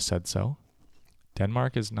 Denmark has just said so.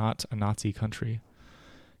 Denmark is not a Nazi country.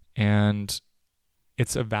 And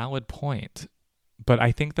it's a valid point. But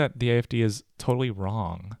I think that the AfD is totally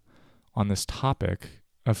wrong on this topic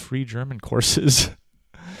of free German courses.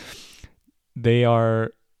 They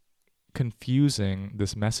are confusing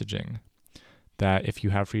this messaging that if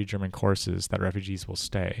you have free German courses, that refugees will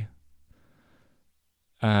stay.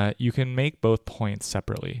 You can make both points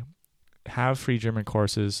separately. Have free German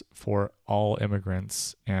courses for all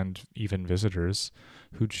immigrants and even visitors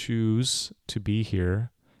who choose to be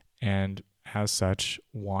here and as such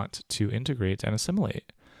want to integrate and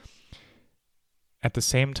assimilate. At the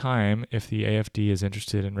same time, if the AfD is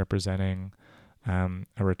interested in representing a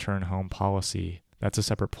return home policy, that's a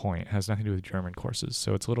separate point. It has nothing to do with German courses.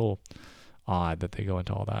 So it's a little odd that they go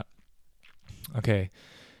into all that. Okay.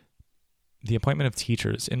 The appointment of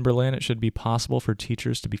teachers. In Berlin, it should be possible for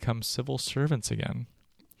teachers to become civil servants again.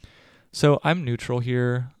 So I'm neutral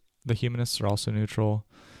here. The humanists are also neutral.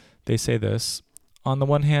 They say this. On the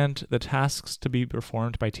one hand, the tasks to be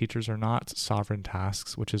performed by teachers are not sovereign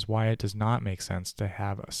tasks, which is why it does not make sense to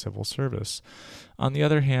have a civil service. On the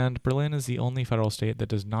other hand, Berlin is the only federal state that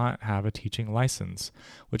does not have a teaching license,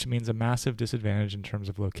 which means a massive disadvantage in terms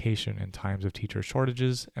of location in times of teacher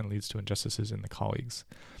shortages and leads to injustices in the colleagues.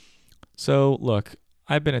 So, look,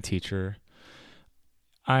 I've been a teacher.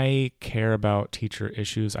 I care about teacher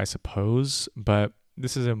issues, I suppose, but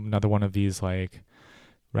this is another one of these like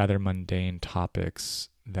rather mundane topics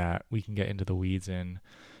that we can get into the weeds in.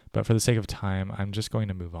 But for the sake of time, I'm just going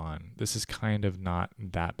to move on. This is kind of not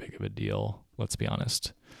that big of a deal, let's be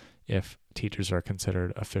honest, if teachers are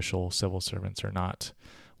considered official civil servants or not.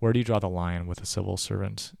 Where do you draw the line with a civil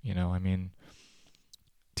servant?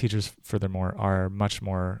 Teachers, furthermore, are much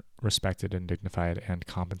more respected and dignified and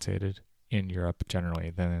compensated in Europe generally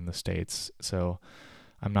than in the States. So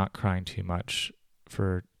I'm not crying too much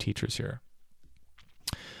for teachers here.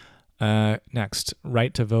 Next,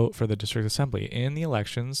 right to vote for the district assembly. In the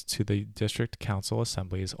elections to the district council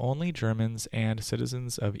assemblies, only Germans and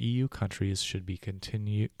citizens of EU countries should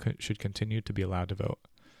continue to be allowed to vote.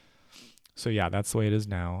 So yeah, that's the way it is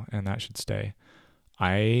now, and that should stay.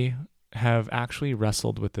 I have actually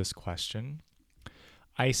wrestled with this question.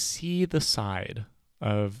 I see the side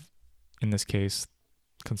of, in this case,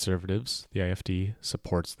 conservatives. The AfD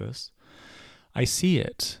supports this. I see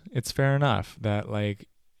it. It's fair enough that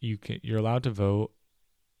you're allowed to vote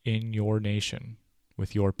in your nation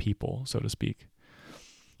with your people, so to speak.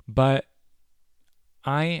 But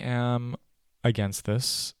I am against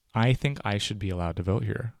this. I think I should be allowed to vote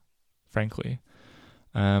here, frankly.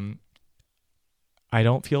 I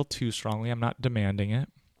don't feel too strongly. I'm not demanding it.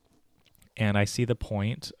 And I see the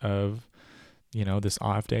point of, this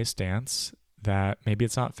AfD stance that maybe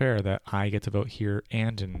it's not fair that I get to vote here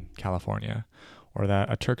and in California, or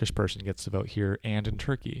that a Turkish person gets to vote here and in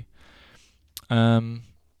Turkey.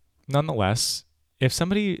 Nonetheless, if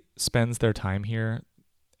somebody spends their time here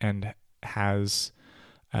and has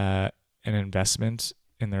an investment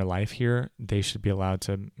in their life here, they should be allowed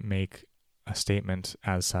to make a statement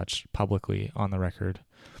as such publicly on the record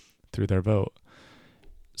through their vote.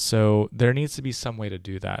 So there needs to be some way to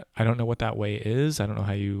do that. I don't know what that way is. I don't know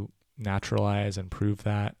how you naturalize and prove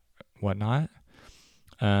that, whatnot.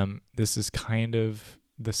 This is kind of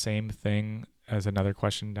the same thing as another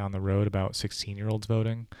question down the road about 16-year-olds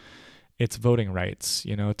voting. It's voting rights.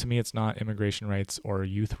 To me, it's not immigration rights or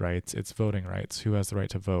youth rights. It's voting rights. Who has the right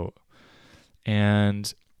to vote?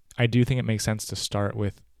 And I do think it makes sense to start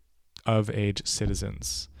with of-age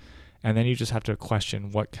citizens. And then you just have to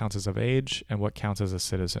question what counts as of age and what counts as a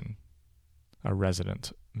citizen, a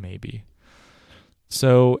resident, maybe.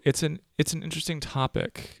 So it's an interesting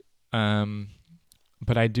topic.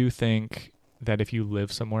 But I do think that if you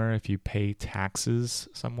live somewhere, if you pay taxes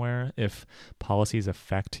somewhere, if policies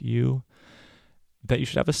affect you, that you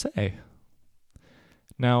should have a say.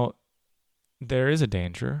 Now, there is a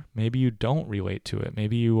danger. Maybe you don't relate to it.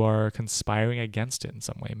 Maybe you are conspiring against it in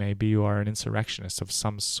some way. Maybe you are an insurrectionist of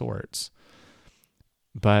some sort.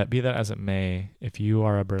 But be that as it may, if you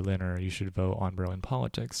are a Berliner, you should vote on Berlin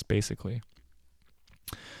politics, basically.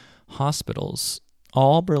 Hospitals.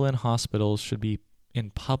 All Berlin hospitals should be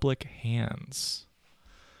in public hands.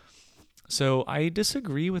 So I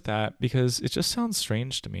disagree with that because it just sounds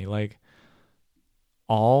strange to me.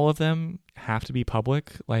 All of them have to be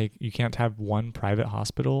public. You can't have one private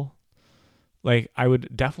hospital. I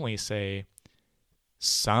would definitely say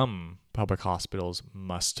some public hospitals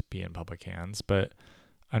must be in public hands, but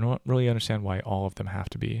I don't really understand why all of them have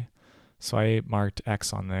to be. So I marked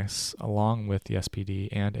X on this along with the SPD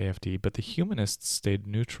and AfD, but the humanists stayed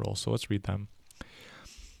neutral. So let's read them.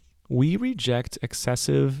 We reject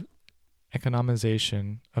excessive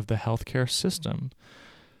economization of the healthcare system.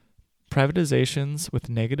 Privatizations with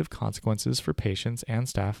negative consequences for patients and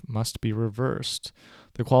staff must be reversed.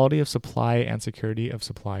 The quality of supply and security of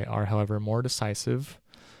supply are, however, more decisive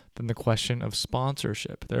than the question of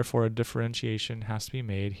sponsorship. Therefore, a differentiation has to be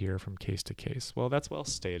made here from case to case. Well, that's well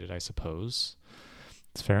stated, I suppose.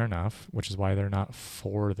 It's fair enough, which is why they're not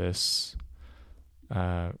for this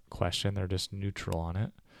question. They're just neutral on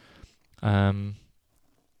it.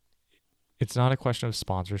 It's not a question of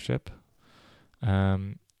sponsorship.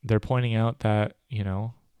 They're pointing out that,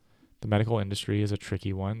 the medical industry is a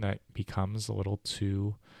tricky one that becomes a little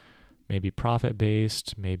too maybe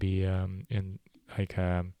profit-based, maybe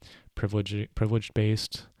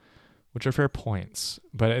privilege-based, which are fair points.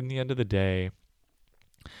 But at the end of the day,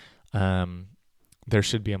 there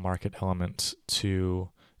should be a market element to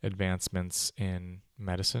advancements in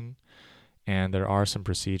medicine. And there are some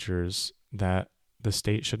procedures that the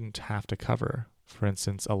state shouldn't have to cover. For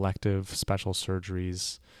instance, elective special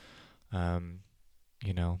surgeries.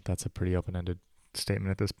 That's a pretty open-ended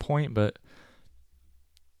statement at this point, but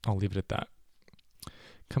I'll leave it at that.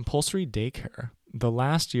 Compulsory daycare. The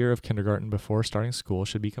last year of kindergarten before starting school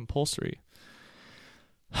should be compulsory.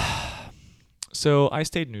 So I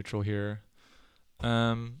stayed neutral here.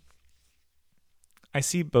 I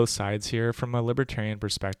see both sides here. From a libertarian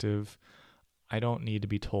perspective, I don't need to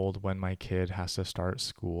be told when my kid has to start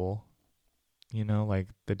school. Like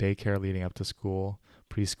the daycare leading up to school,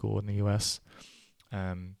 preschool in the U.S.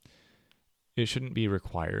 It shouldn't be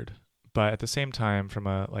required. But at the same time, from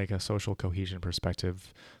a social cohesion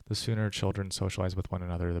perspective, the sooner children socialize with one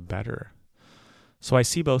another, the better. So I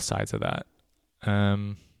see both sides of that.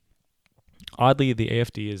 Oddly, the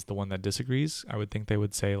AFD is the one that disagrees. I would think they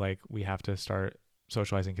would say, we have to start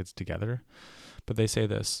socializing kids together. But they say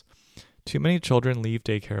this: too many children leave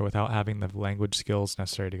daycare without having the language skills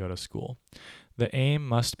necessary to go to school. The aim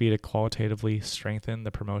must be to qualitatively strengthen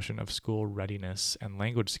the promotion of school readiness and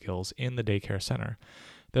language skills in the daycare center.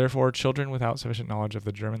 Therefore, children without sufficient knowledge of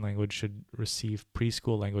the German language should receive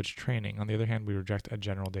preschool language training. On the other hand, we reject a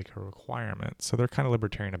general daycare requirement. So they're kind of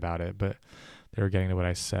libertarian about it, but they were getting to what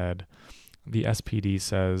I said. The SPD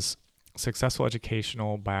says, successful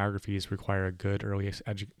educational biographies require a good early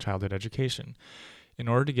childhood education. In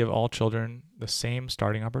order to give all children the same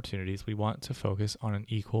starting opportunities, we want to focus on an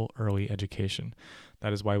equal early education.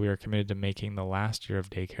 That is why we are committed to making the last year of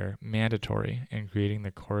daycare mandatory and creating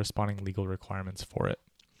the corresponding legal requirements for it.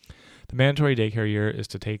 The mandatory daycare year is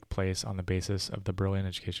to take place on the basis of the Berlin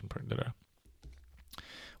Education Data.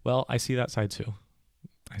 Well, I see that side too.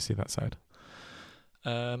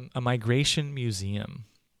 A migration museum.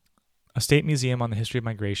 A state museum on the history of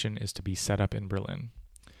migration is to be set up in Berlin.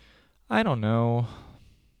 I don't know.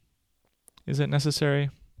 Is it necessary?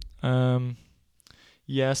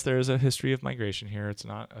 Yes, there is a history of migration here. It's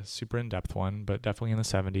not a super in-depth one, but definitely in the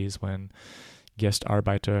 70s when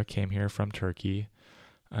Gastarbeiter came here from Turkey.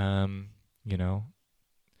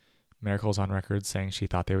 Merkel's on record saying she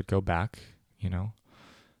thought they would go back,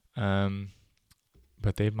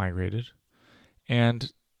 but they've migrated.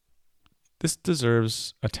 And this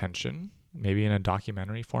deserves attention, maybe in a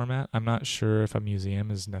documentary format. I'm not sure if a museum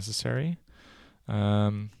is necessary.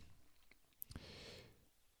 So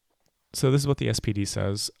this is what the SPD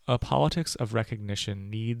says. A politics of recognition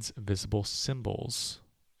needs visible symbols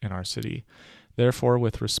in our city. Therefore,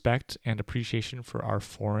 with respect and appreciation for our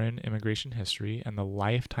foreign immigration history and the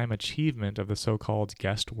lifetime achievement of the so-called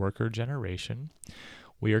guest worker generation,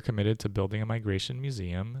 we are committed to building a migration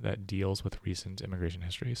museum that deals with recent immigration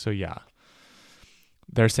history. So yeah,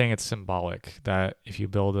 they're saying it's symbolic that if you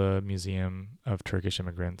build a museum of Turkish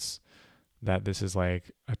immigrants, that this is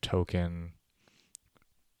like a token,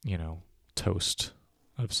 toast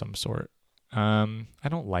of some sort. I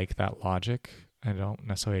don't like that logic. I don't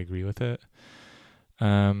necessarily agree with it.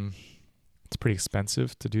 It's pretty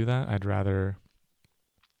expensive to do that.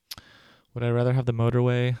 Would I rather have the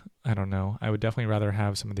motorway? I don't know. I would definitely rather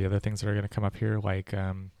have some of the other things that are going to come up here, like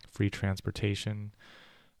free transportation,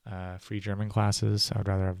 free German classes. I would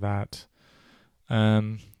rather have that. So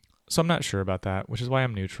I'm not sure about that, which is why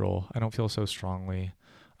I'm neutral. I don't feel so strongly.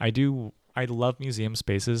 I love museum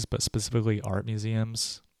spaces, but specifically art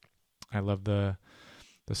museums. I love the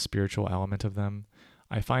spiritual element of them.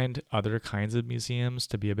 I find other kinds of museums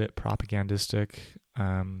to be a bit propagandistic.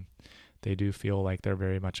 They do feel like they're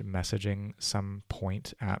very much messaging some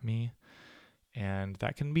point at me. And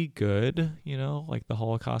that can be good, like the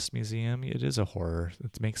Holocaust Museum. It is a horror.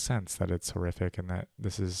 It makes sense that it's horrific and that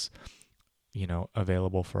this is,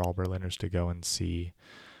 available for all Berliners to go and see.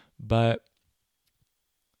 But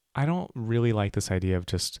I don't really like this idea of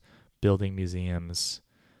just building museums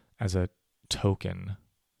as a token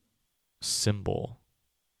symbol.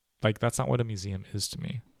 Like, that's not what a museum is to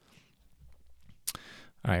me.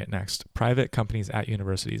 All right, next. Private companies at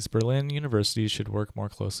universities. Berlin universities should work more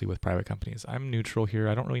closely with private companies. I'm neutral here.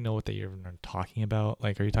 I don't really know what they even are talking about.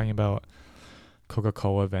 Like, are you talking about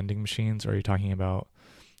Coca-Cola vending machines? Or are you talking about,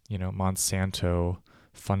 Monsanto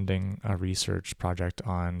funding a research project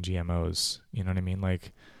on GMOs? You know what I mean?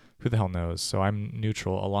 Like, who the hell knows? So I'm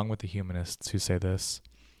neutral, along with the humanists who say this.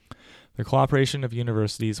 The cooperation of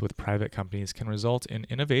universities with private companies can result in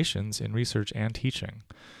innovations in research and teaching,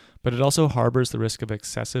 but it also harbors the risk of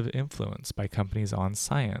excessive influence by companies on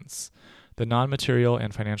science. The non-material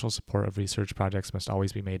and financial support of research projects must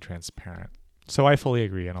always be made transparent. So I fully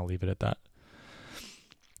agree, and I'll leave it at that.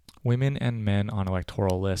 Women and men on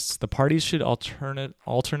electoral lists. The parties should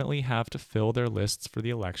alternately have to fill their lists for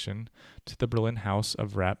the election to the Berlin House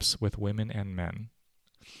of Reps with women and men.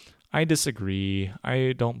 I disagree.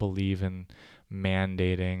 I don't believe in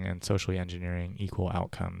mandating and socially engineering equal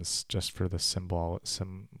outcomes just for the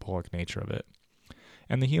symbolic nature of it.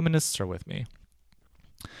 And the humanists are with me.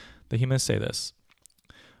 The humanists say this: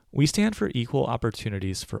 we stand for equal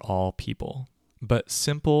opportunities for all people, but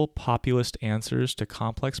simple populist answers to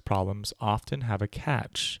complex problems often have a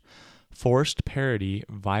catch. Forced parity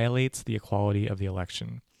violates the equality of the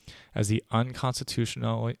election, as the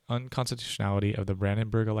unconstitutionality of the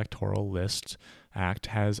Brandenburg Electoral List Act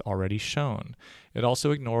has already shown. It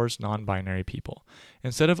also ignores non-binary people.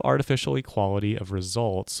 Instead of artificial equality of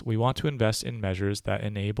results, we want to invest in measures that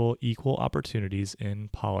enable equal opportunities in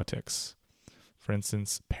politics. For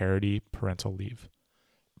instance, parity parental leave.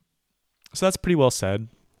 So that's pretty well said.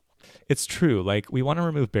 It's true. Like, we want to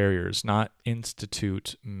remove barriers, not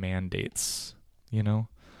institute mandates, you know?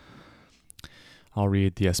 I'll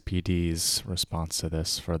read the SPD's response to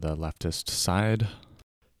this for the leftist side.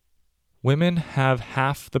 Women have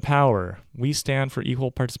half the power. We stand for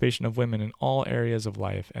equal participation of women in all areas of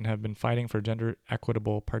life and have been fighting for gender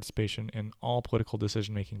equitable participation in all political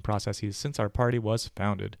decision-making processes since our party was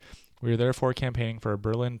founded. We are therefore campaigning for a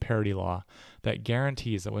Berlin parity law that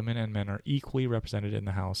guarantees that women and men are equally represented in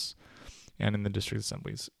the House and in the district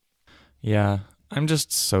assemblies. Yeah, I'm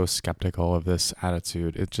just so skeptical of this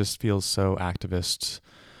attitude. It just feels so activist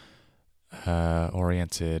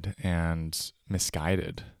oriented and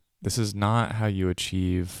misguided. This is not how you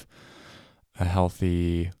achieve a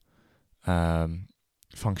healthy,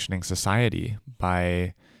 functioning society,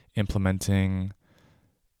 by implementing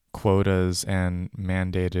quotas and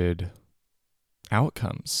mandated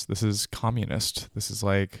outcomes. This is communist. This is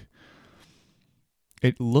like,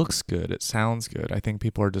 it looks good. It sounds good. I think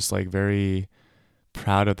people are just like very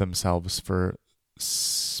proud of themselves for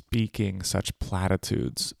speaking such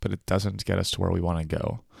platitudes, but it doesn't get us to where we want to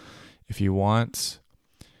go. If you want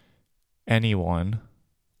anyone,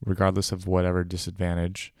 regardless of whatever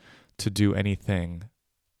disadvantage, to do anything,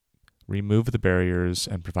 remove the barriers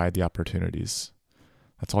and provide the opportunities.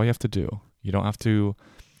 That's all you have to do. You don't have to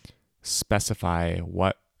specify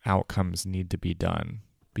what outcomes need to be done,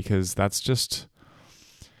 because that's just,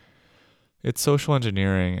 it's social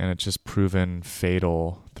engineering, and it's just proven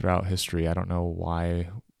fatal throughout history. I don't know why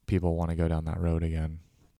people want to go down that road again.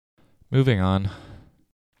 Moving on.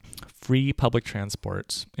 Free public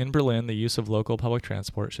transport. In Berlin, the use of local public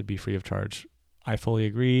transport should be free of charge. I fully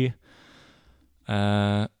agree.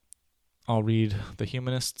 I'll read the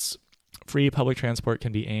humanists. Free public transport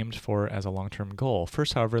can be aimed for as a long-term goal.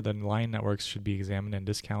 First, however, the line networks should be examined, and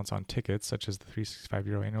discounts on tickets, such as the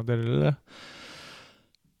 €365 annual.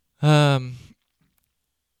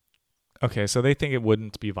 Okay, so they think it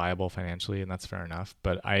wouldn't be viable financially, and that's fair enough.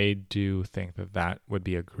 But I do think that that would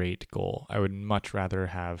be a great goal. I would much rather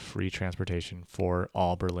have free transportation for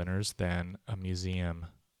all Berliners than a museum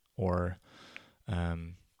or a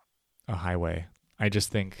highway. I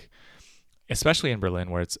just think, especially in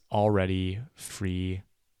Berlin, where it's already free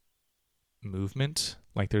movement,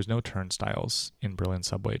 like there's no turnstiles in Berlin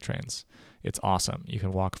subway trains. It's awesome. You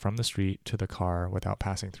can walk from the street to the car without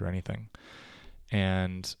passing through anything.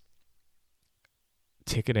 And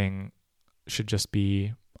ticketing should just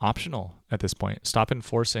be optional at this point. Stop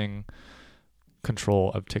enforcing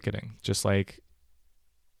control of ticketing. Just like,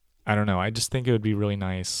 I don't know. I just think it would be really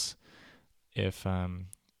nice if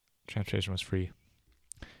transportation was free.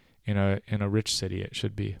 In a rich city, it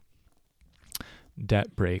should be.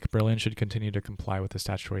 Debt break. Berlin should continue to comply with the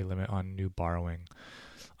statutory limit on new borrowing.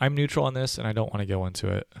 I'm neutral on this, and I don't want to go into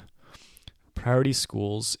it. Priority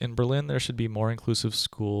schools. In Berlin, there should be more inclusive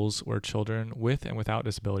schools where children with and without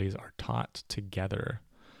disabilities are taught together.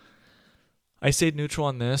 I stayed neutral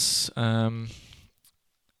on this.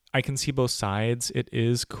 I can see both sides. It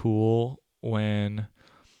is cool when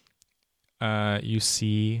you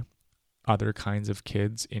see other kinds of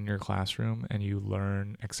kids in your classroom and you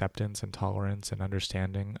learn acceptance and tolerance and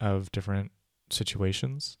understanding of different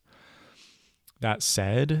situations. That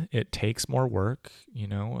said, it takes more work.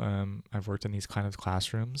 I've worked in these kind of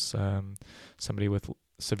classrooms. Somebody with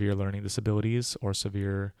severe learning disabilities or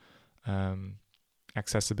severe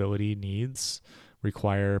accessibility needs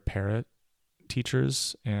require parent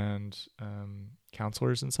teachers and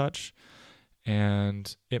counselors and such.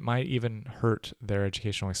 And it might even hurt their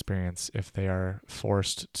educational experience if they are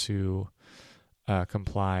forced to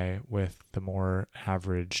comply with the more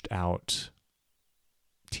averaged out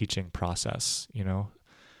teaching process,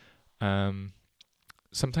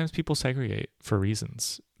 sometimes people segregate for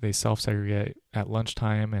reasons. They self-segregate at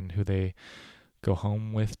lunchtime and who they go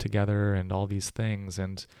home with together and all these things.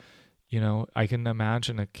 And, I can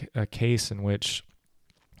imagine a case in which,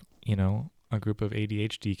 a group of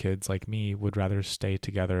ADHD kids like me would rather stay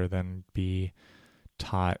together than be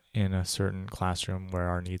taught in a certain classroom where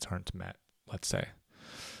our needs aren't met, let's say.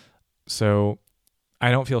 So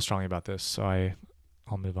I don't feel strongly about this, so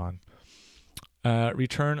I'll move on.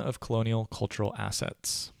 Return of colonial cultural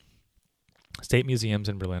assets. State museums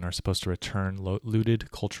in Berlin are supposed to return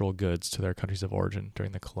looted cultural goods to their countries of origin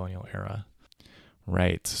during the colonial era.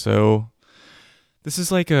 Right. So this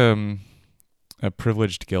is like a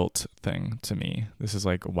privileged guilt thing to me. This is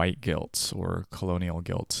like white guilt or colonial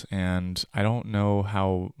guilt. And I don't know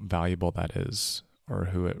how valuable that is or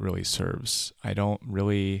who it really serves. I don't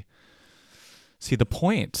really see the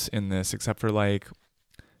point in this except for like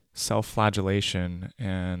self-flagellation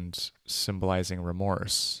and symbolizing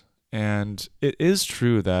remorse. And it is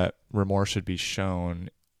true that remorse should be shown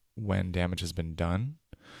when damage has been done.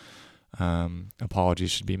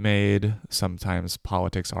 Apologies should be made. Sometimes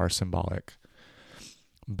politics are symbolic.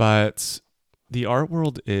 But the art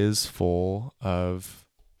world is full of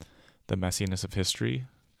the messiness of history,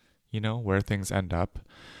 where things end up.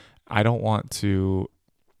 I don't want to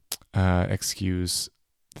excuse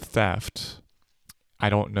theft. I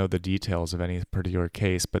don't know the details of any particular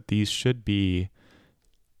case, but these should be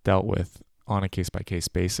dealt with on a case-by-case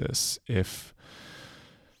basis. If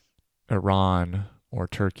Iran or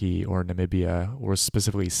Turkey or Namibia were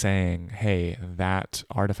specifically saying, hey, that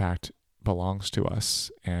artifact belongs to us,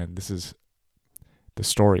 and this is the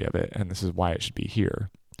story of it, and this is why it should be here,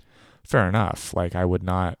 fair enough. Like, I would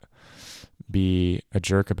not be a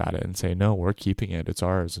jerk about it and say, no, we're keeping it, it's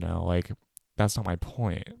ours now. Like, that's not my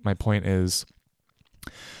point. My point is,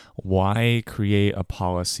 why create a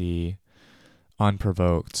policy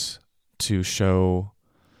unprovoked to show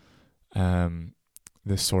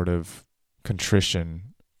this sort of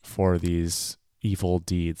contrition for these evil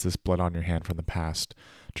deeds, this blood on your hand from the past?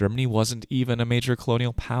 Germany wasn't even a major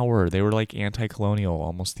colonial power. They were like anti-colonial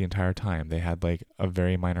almost the entire time. They had like a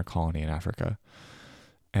very minor colony in Africa,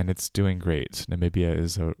 and it's doing great. Namibia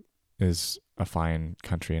is a fine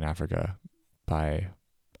country in Africa by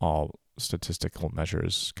all statistical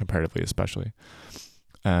measures, comparatively especially.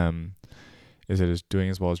 Is it doing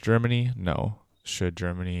as well as Germany? No. Should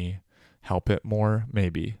Germany help it more?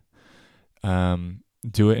 Maybe.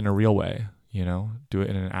 Do it in a real way, do it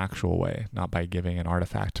in an actual way, not by giving an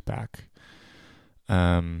artifact back.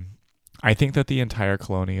 I think that the entire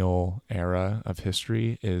colonial era of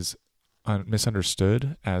history is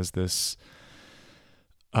misunderstood as this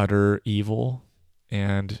utter evil.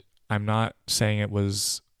 And I'm not saying it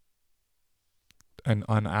was an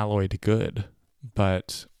unalloyed good,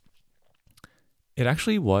 but it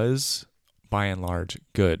actually was, by and large,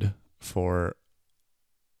 good for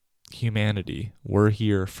humanity. We're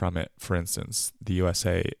here from it. For instance, the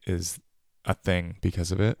USA is a thing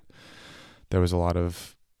because of it. There was a lot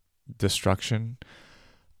of destruction.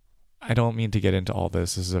 I don't mean to get into all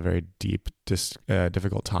this. This is a very deep,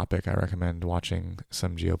 difficult topic. I recommend watching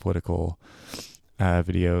some geopolitical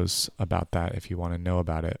videos about that if you want to know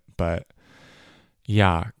about it. But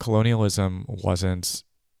yeah, colonialism wasn't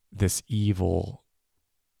this evil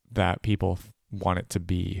that people want it to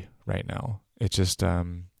be right now. It just,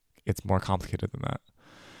 it's more complicated than that.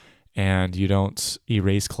 And you don't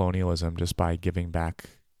erase colonialism just by giving back,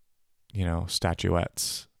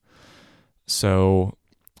 statuettes. So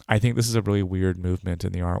I think this is a really weird movement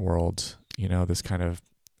in the art world, this kind of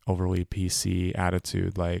overly PC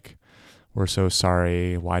attitude, like, we're so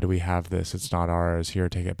sorry, why do we have this? It's not ours, here,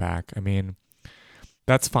 take it back. I mean,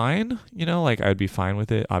 that's fine, I'd be fine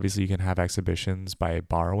with it. Obviously, you can have exhibitions by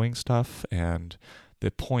borrowing stuff, and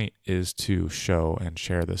the point is to show and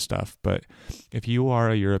share this stuff. But if you are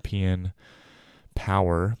a European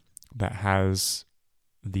power that has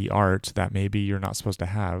the art that maybe you're not supposed to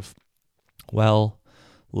have, well,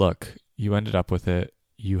 look, you ended up with it.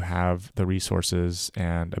 You have the resources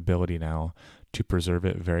and ability now to preserve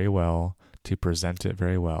it very well, to present it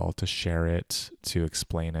very well, to share it, to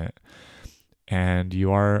explain it. And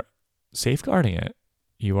you are safeguarding it.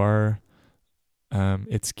 You are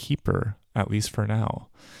its keeper, at least for now.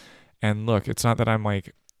 And look, it's not that I'm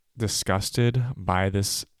like disgusted by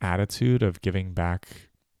this attitude of giving back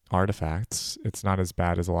artifacts. It's not as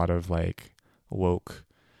bad as a lot of like woke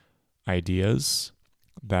ideas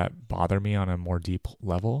that bother me on a more deep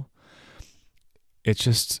level. It's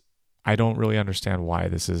just, I don't really understand why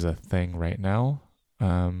this is a thing right now.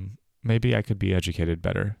 Maybe I could be educated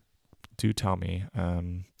better. Do tell me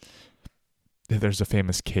there's a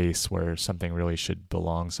famous case where something really should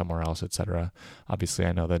belong somewhere else, etc. Obviously,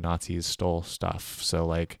 I know the Nazis stole stuff. So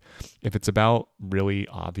like, if it's about really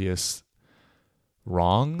obvious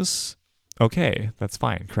wrongs, okay, that's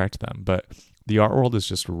fine, correct them. But the art world is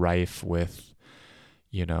just rife with,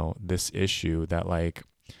 this issue that like,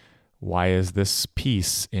 why is this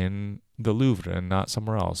piece in the Louvre and not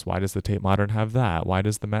somewhere else? Why does the Tate Modern have that? Why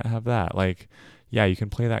does the Met have that? Like, yeah, you can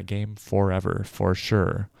play that game forever, for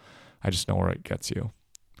sure. I just know where it gets you.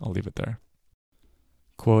 I'll leave it there.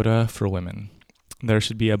 Quota for women. There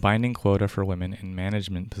should be a binding quota for women in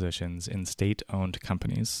management positions in state-owned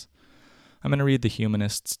companies. I'm going to read the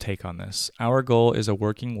Humanist's take on this. Our goal is a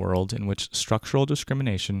working world in which structural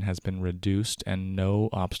discrimination has been reduced and no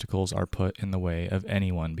obstacles are put in the way of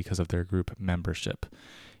anyone because of their group membership.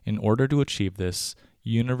 In order to achieve this,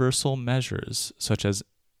 universal measures, such as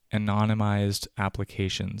anonymized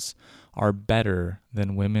applications, are better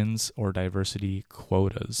than women's or diversity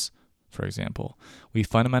quotas, for example. We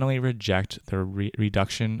fundamentally reject the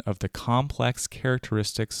reduction of the complex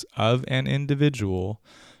characteristics of an individual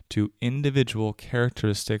to individual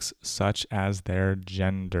characteristics such as their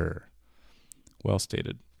gender. Well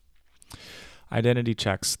stated. Identity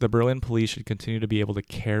checks. The Berlin police should continue to be able to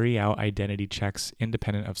carry out identity checks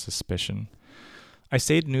independent of suspicion. I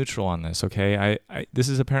stayed neutral on this, okay? This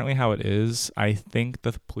is apparently how it is. I think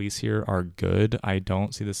the police here are good. I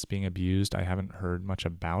don't see this being abused. I haven't heard much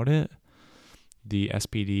about it. The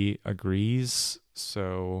SPD agrees,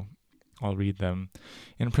 so I'll read them.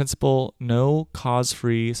 In principle, no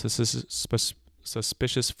cause-free,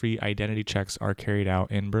 suspicious-free identity checks are carried out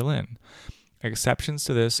in Berlin. Exceptions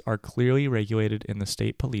to this are clearly regulated in the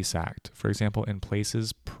State Police Act, for example, in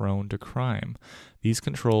places prone to crime. These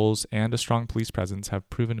controls and a strong police presence have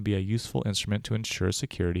proven to be a useful instrument to ensure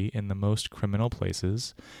security in the most criminal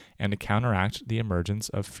places and to counteract the emergence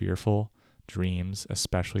of fearful dreams,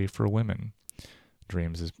 especially for women.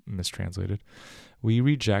 Dreams is mistranslated. We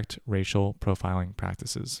reject racial profiling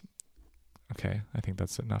practices. Okay, I think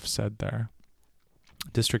that's enough said there.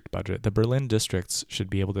 District budget. The Berlin districts should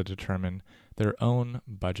be able to determine their own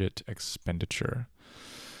budget expenditure.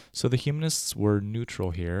 So the humanists were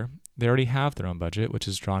neutral here. They already have their own budget, which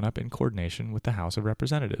is drawn up in coordination with the House of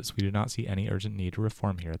Representatives. We do not see any urgent need to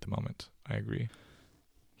reform here at the moment. I agree.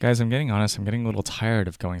 Guys, I'm getting honest. I'm getting a little tired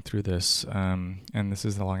of going through this, and this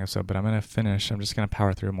is the long episode, but I'm going to finish. I'm just going to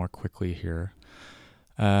power through more quickly here.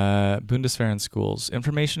 Bundeswehr in schools.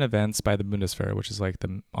 Information events by the Bundeswehr, which is like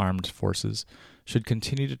the armed forces, should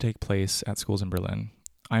continue to take place at schools in Berlin.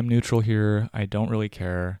 I'm neutral here. I don't really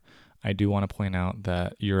care. I do want to point out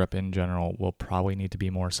that Europe in general will probably need to be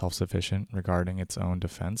more self-sufficient regarding its own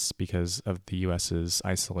defense because of the US's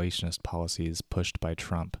isolationist policies pushed by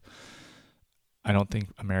Trump. I don't think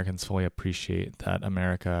Americans fully appreciate that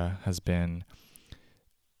America has been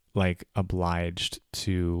like obliged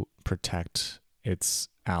to protect its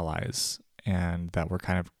allies and that we're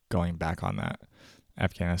kind of going back on that.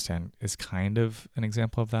 Afghanistan is kind of an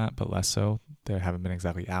example of that, but less so. They haven't been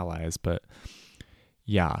exactly allies, but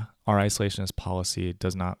yeah, our isolationist policy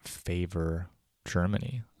does not favor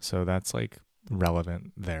Germany. So that's like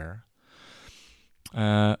relevant there.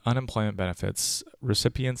 Unemployment benefits.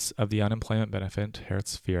 Recipients of the unemployment benefit,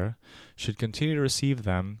 Hartz IV, should continue to receive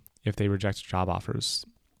them if they reject job offers.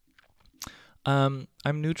 I'm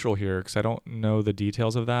neutral here because I don't know the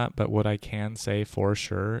details of that, but what I can say for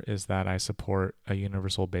sure is that I support a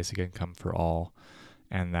universal basic income for all,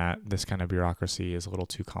 and that this kind of bureaucracy is a little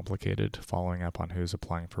too complicated, following up on who's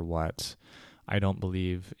applying for what. I don't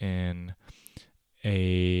believe in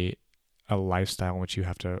a lifestyle in which you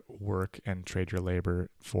have to work and trade your labor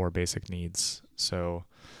for basic needs. So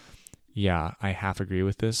yeah, I half agree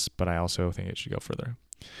with this, but I also think it should go further.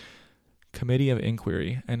 Committee of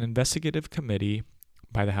Inquiry, an investigative committee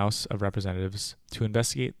by the House of Representatives to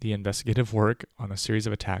investigate the investigative work on a series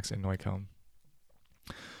of attacks in Neukölln.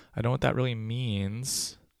 I don't know what that really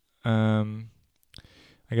means. I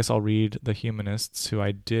guess I'll read the Humanists, who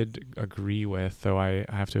I did agree with, though I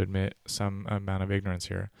have to admit some amount of ignorance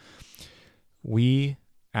here. We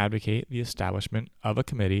advocate the establishment of a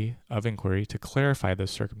committee of inquiry to clarify the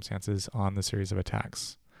circumstances on the series of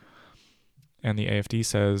attacks. And the AfD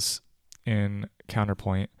says, in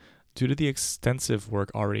counterpoint, due to the extensive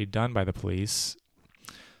work already done by the police,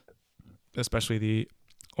 especially the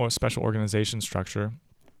special organization structure,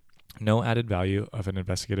 no added value of an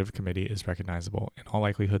investigative committee is recognizable. In all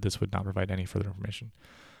likelihood, this would not provide any further information.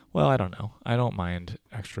 Well, I don't know. I don't mind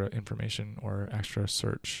extra information or extra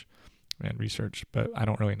search and research, but I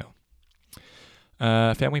don't really know.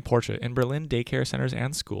 Family portrait. In Berlin daycare centers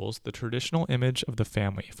and schools, the traditional image of the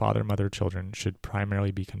family, father, mother, children, should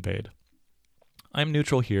primarily be conveyed. I'm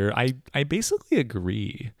neutral here. I basically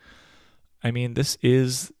agree. I mean, this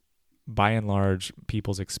is by and large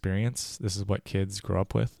people's experience. This is what kids grow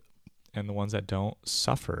up with, and the ones that don't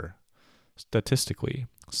suffer statistically.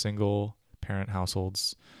 Single parent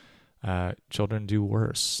households, children do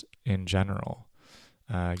worse in general.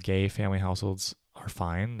 Gay family households are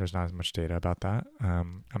fine. There's not as much data about that.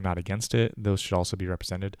 I'm not against it. Those should also be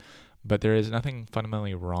represented. But there is nothing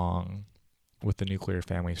fundamentally wrong with the nuclear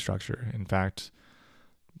family structure. In fact,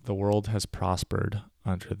 the world has prospered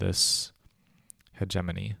under this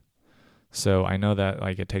hegemony. So I know that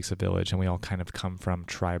like it takes a village, and we all kind of come from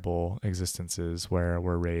tribal existences where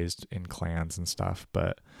we're raised in clans and stuff.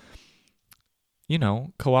 But you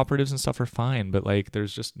know, cooperatives and stuff are fine, but like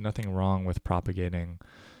there's just nothing wrong with propagating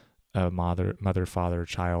a mother father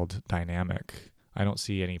child dynamic. I don't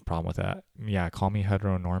see any problem with that. Yeah, call me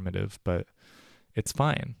heteronormative, but it's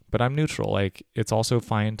fine. But I'm neutral. Like it's also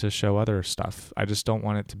fine to show other stuff. I just don't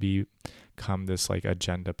want it to become this like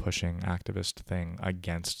agenda pushing activist thing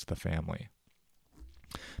against the family.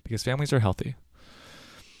 Because families are healthy.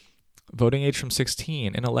 Voting age from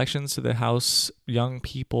 16. In elections to the House, young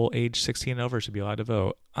people age 16 and over should be allowed to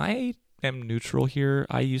vote. I am neutral here.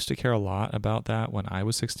 I used to care a lot about that when I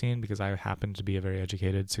was 16 because I happened to be a very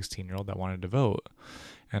educated 16-year-old that wanted to vote.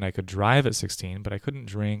 And I could drive at 16, but I couldn't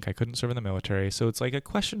drink. I couldn't serve in the military. So it's like a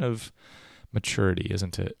question of maturity,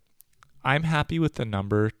 isn't it? I'm happy with the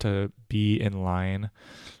number to be in line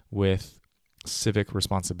with civic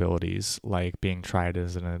responsibilities, like being tried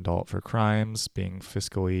as an adult for crimes, being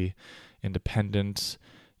fiscally independent,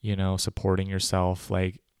 you know, supporting yourself.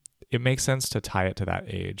 Like it makes sense to tie it to that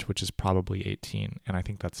age, which is probably 18. And I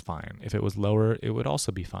think that's fine. If it was lower, it would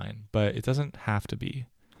also be fine, but it doesn't have to be.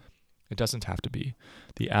 It doesn't have to be.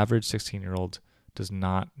 The average 16-year-old does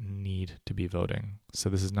not need to be voting. So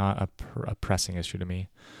this is not a pressing issue to me,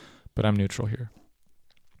 but I'm neutral here.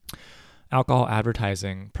 Alcohol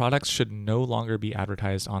advertising. Products should no longer be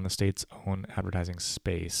advertised on the state's own advertising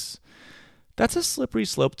space. That's a slippery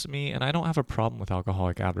slope to me, and I don't have a problem with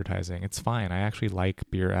alcoholic advertising. It's fine. I actually like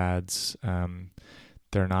beer ads.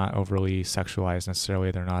 They're not overly sexualized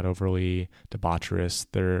necessarily. They're not overly debaucherous.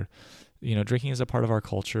 They're, you know, drinking is a part of our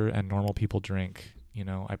culture, and normal people drink. You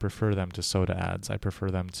know, I prefer them to soda ads. I prefer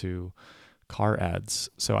them to car ads.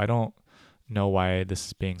 So I don't know why this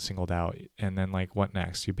is being singled out. And then like, what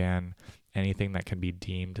next? You ban anything that can be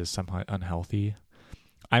deemed as somewhat unhealthy.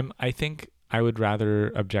 I think I would rather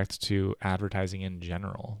object to advertising in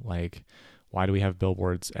general. Like, why do we have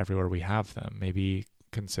billboards everywhere we have them? Maybe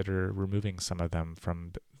consider removing some of them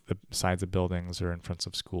from the sides of buildings or in fronts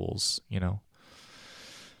of schools, you know.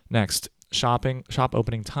 Next, shop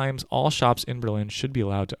opening times. All shops in Berlin should be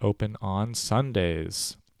allowed to open on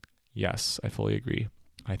Sundays. Yes, I fully agree.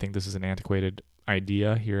 I think this is an antiquated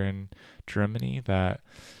idea here in Germany that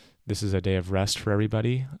this is a day of rest for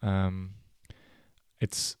everybody.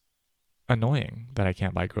 It's annoying that I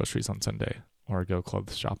can't buy groceries on Sunday or go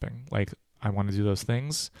clothes shopping. Like, I want to do those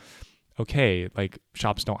things. Okay, like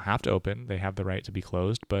shops don't have to open. They have the right to be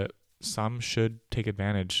closed, but some should take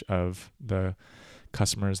advantage of the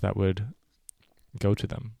customers that would go to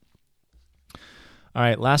them. All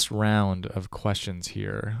right, last round of questions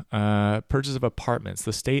here. Purchase of apartments.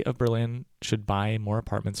 The state of Berlin should buy more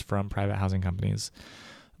apartments from private housing companies.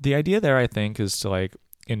 The idea there, I think, is to like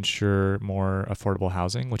ensure more affordable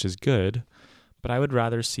housing, which is good, but I would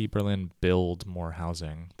rather see Berlin build more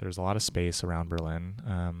housing. There's a lot of space around Berlin.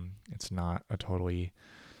 It's not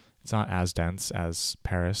as dense as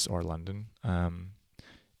Paris or London.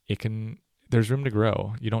 There's room to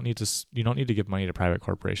grow. You don't need to give money to private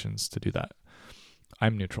corporations to do that.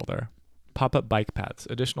 I'm neutral there. Pop-up bike paths.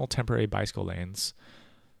 Additional temporary bicycle lanes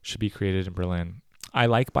should be created in Berlin. I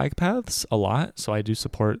like bike paths a lot, so I do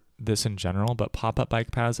support this in general, but pop-up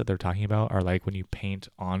bike paths that they're talking about are like when you paint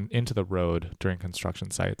into the road during construction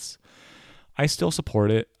sites. I still support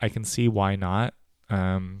it. I can see why not,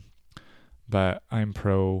 but I'm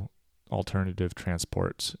pro alternative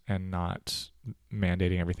transport and not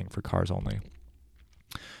mandating everything for cars only.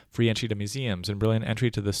 Free entry to museums. In Berlin,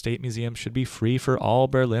 entry to the state museum should be free for all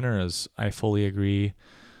Berliners. I fully agree.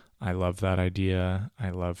 I love that idea. I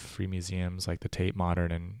love free museums like the Tate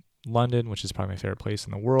Modern in London, which is probably my favorite place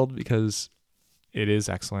in the world because it is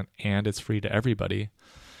excellent and it's free to everybody.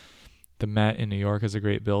 The Met in New York is a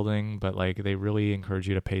great building, but like they really encourage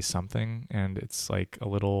you to pay something, and it's like a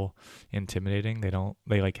little intimidating.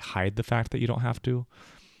 They like hide the fact that you don't have to.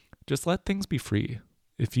 Just let things be free.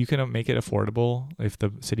 If you can make it affordable, if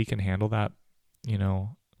the city can handle that, you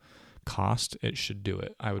know, cost, it should do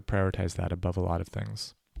it. I would prioritize that above a lot of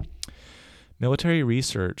things. Military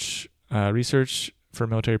research. Research for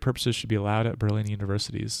military purposes should be allowed at Berlin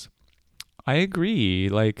universities. I agree.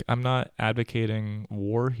 Like, I'm not advocating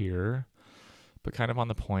war here, but kind of on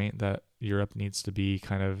the point that Europe needs to be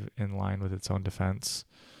kind of in line with its own defense.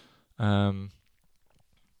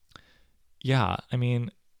 Yeah, I mean,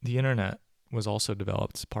 the internet was also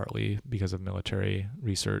developed partly because of military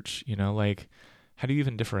research, like, how do you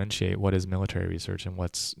even differentiate what is military research and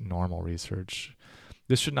what's normal research?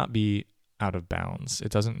 This should not be out of bounds.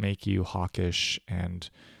 It doesn't make you hawkish and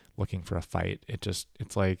looking for a fight. It's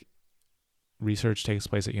like research takes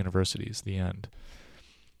place at universities, the end.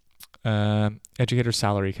 Educator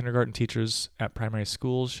salary. Kindergarten teachers at primary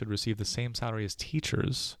schools should receive the same salary as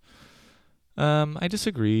teachers. I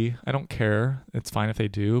disagree. I don't care. It's fine if they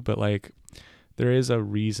do, but like, there is a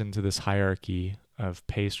reason to this hierarchy of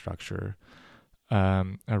pay structure. A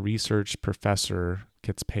research professor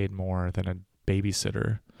gets paid more than a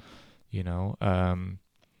babysitter.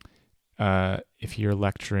 If you're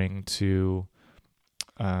lecturing to,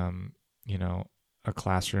 a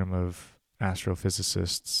classroom of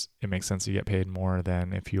astrophysicists, it makes sense to get paid more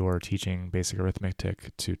than if you're teaching basic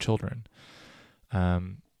arithmetic to children.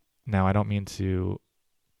 Now, I don't mean to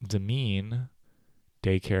demean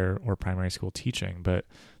daycare or primary school teaching, but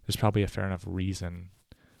there's probably a fair enough reason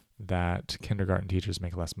that kindergarten teachers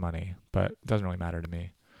make less money, but it doesn't really matter to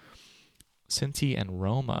me. Sinti and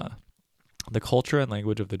Roma. The culture and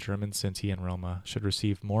language of the German Sinti and Roma should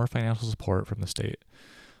receive more financial support from the state.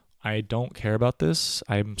 I don't care about this.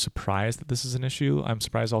 I'm surprised that this is an issue. I'm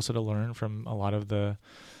surprised also to learn from a lot of the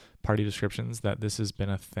party descriptions that this has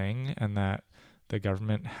been a thing and that the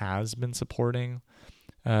government has been supporting.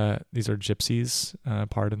 These are gypsies,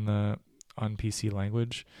 pardon the un-PC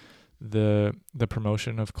language. The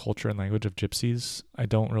promotion of culture and language of gypsies. I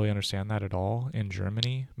don't really understand that at all in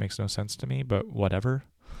Germany. Makes no sense to me, but whatever.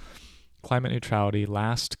 Climate neutrality.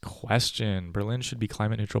 Last question. Berlin should be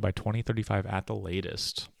climate neutral by 2035 at the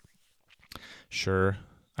latest. Sure,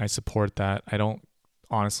 I support that. I don't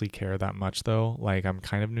honestly care that much though. Like, I'm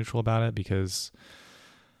kind of neutral about it because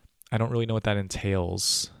I don't really know what that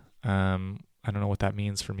entails. I don't know what that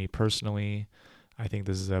means for me personally. I think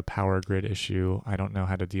this is a power grid issue. I don't know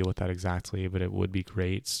how to deal with that exactly, but it would be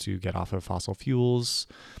great to get off of fossil fuels.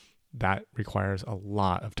 That requires a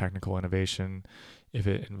lot of technical innovation. If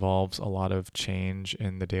it involves a lot of change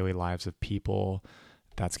in the daily lives of people,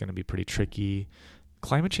 that's going to be pretty tricky.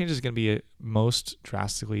 Climate change is going to be most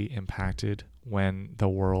drastically impacted when the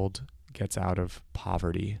world gets out of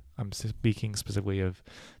poverty. I'm speaking specifically of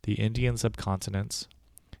the Indian subcontinents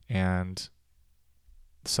and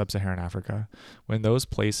sub-Saharan Africa. When those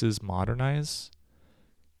places modernize,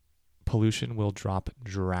 pollution will drop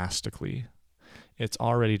drastically. It's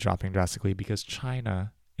already dropping drastically because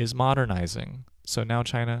China is modernizing. So now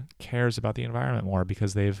China cares about the environment more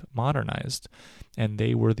because they've modernized, and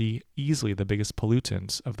they were easily the biggest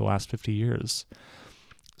pollutant of the last 50 years.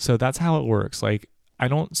 So that's how it works. Like, I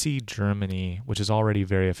don't see Germany, which is already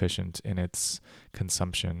very efficient in its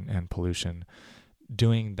consumption and pollution,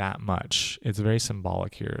 doing that much. It's very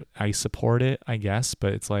symbolic here. I support it, I guess,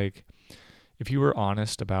 but it's like, if you were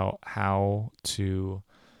honest about how to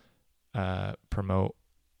promote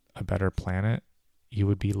a better planet, you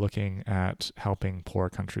would be looking at helping poor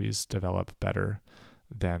countries develop better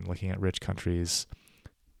than looking at rich countries,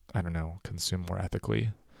 I don't know, consume more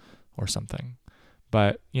ethically or something.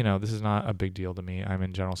 But, this is not a big deal to me. I'm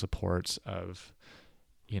in general support of,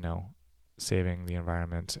 saving the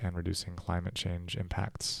environment and reducing climate change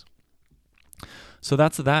impacts. So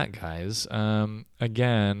that's that, guys.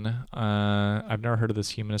 Again, I've never heard of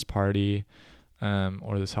this Humanist Party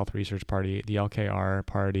or this Health Research Party, the LKR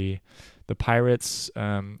Party. The Pirates,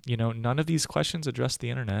 none of these questions addressed the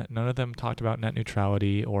internet. None of them talked about net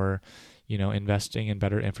neutrality or, investing in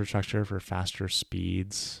better infrastructure for faster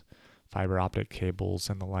speeds, fiber optic cables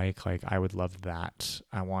and the like. Like, I would love that.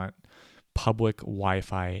 I want public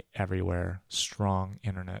Wi-Fi everywhere, strong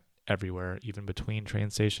internet everywhere, even between train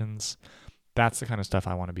stations. That's the kind of stuff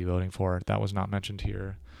I want to be voting for. That was not mentioned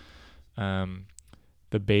here.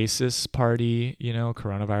 The Basis Party,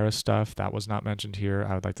 coronavirus stuff, that was not mentioned here.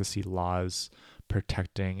 I would like to see laws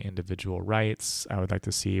protecting individual rights. I would like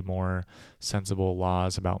to see more sensible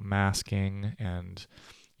laws about masking and,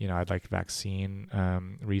 I'd like vaccine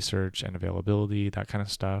research and availability, that kind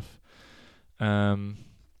of stuff.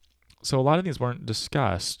 So a lot of these weren't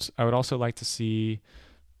discussed. I would also like to see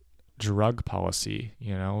drug policy,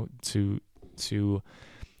 to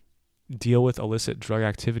deal with illicit drug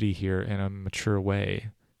activity here in a mature way.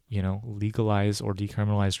 Legalize or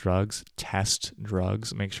decriminalize drugs, test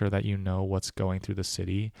drugs, make sure that you know what's going through the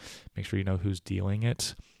city, make sure you know who's dealing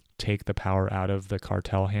it, take the power out of the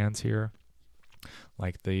cartel hands here.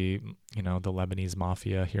 like the Lebanese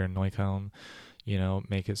mafia here in Neukölln,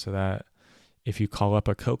 make it so that if you call up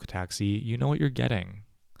a Coke taxi, you know what you're getting,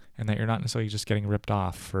 and that you're not necessarily just getting ripped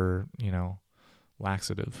off for,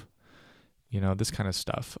 laxative. This kind of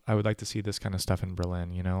stuff. I would like to see this kind of stuff in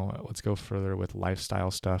Berlin. Let's go further with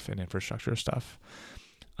lifestyle stuff and infrastructure stuff.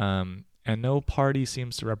 And no party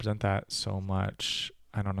seems to represent that so much.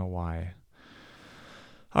 I don't know why.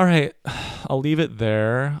 All right, I'll leave it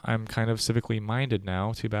there. I'm kind of civically minded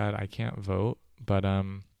now. Too bad I can't vote. But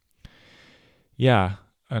yeah,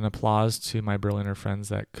 an applause to my Berliner friends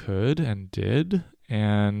that could and did.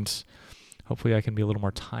 And hopefully I can be a little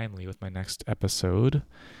more timely with my next episode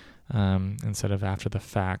instead of after the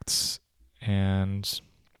facts. And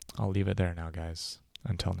I'll leave it there now, guys.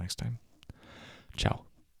 Until next time. Ciao.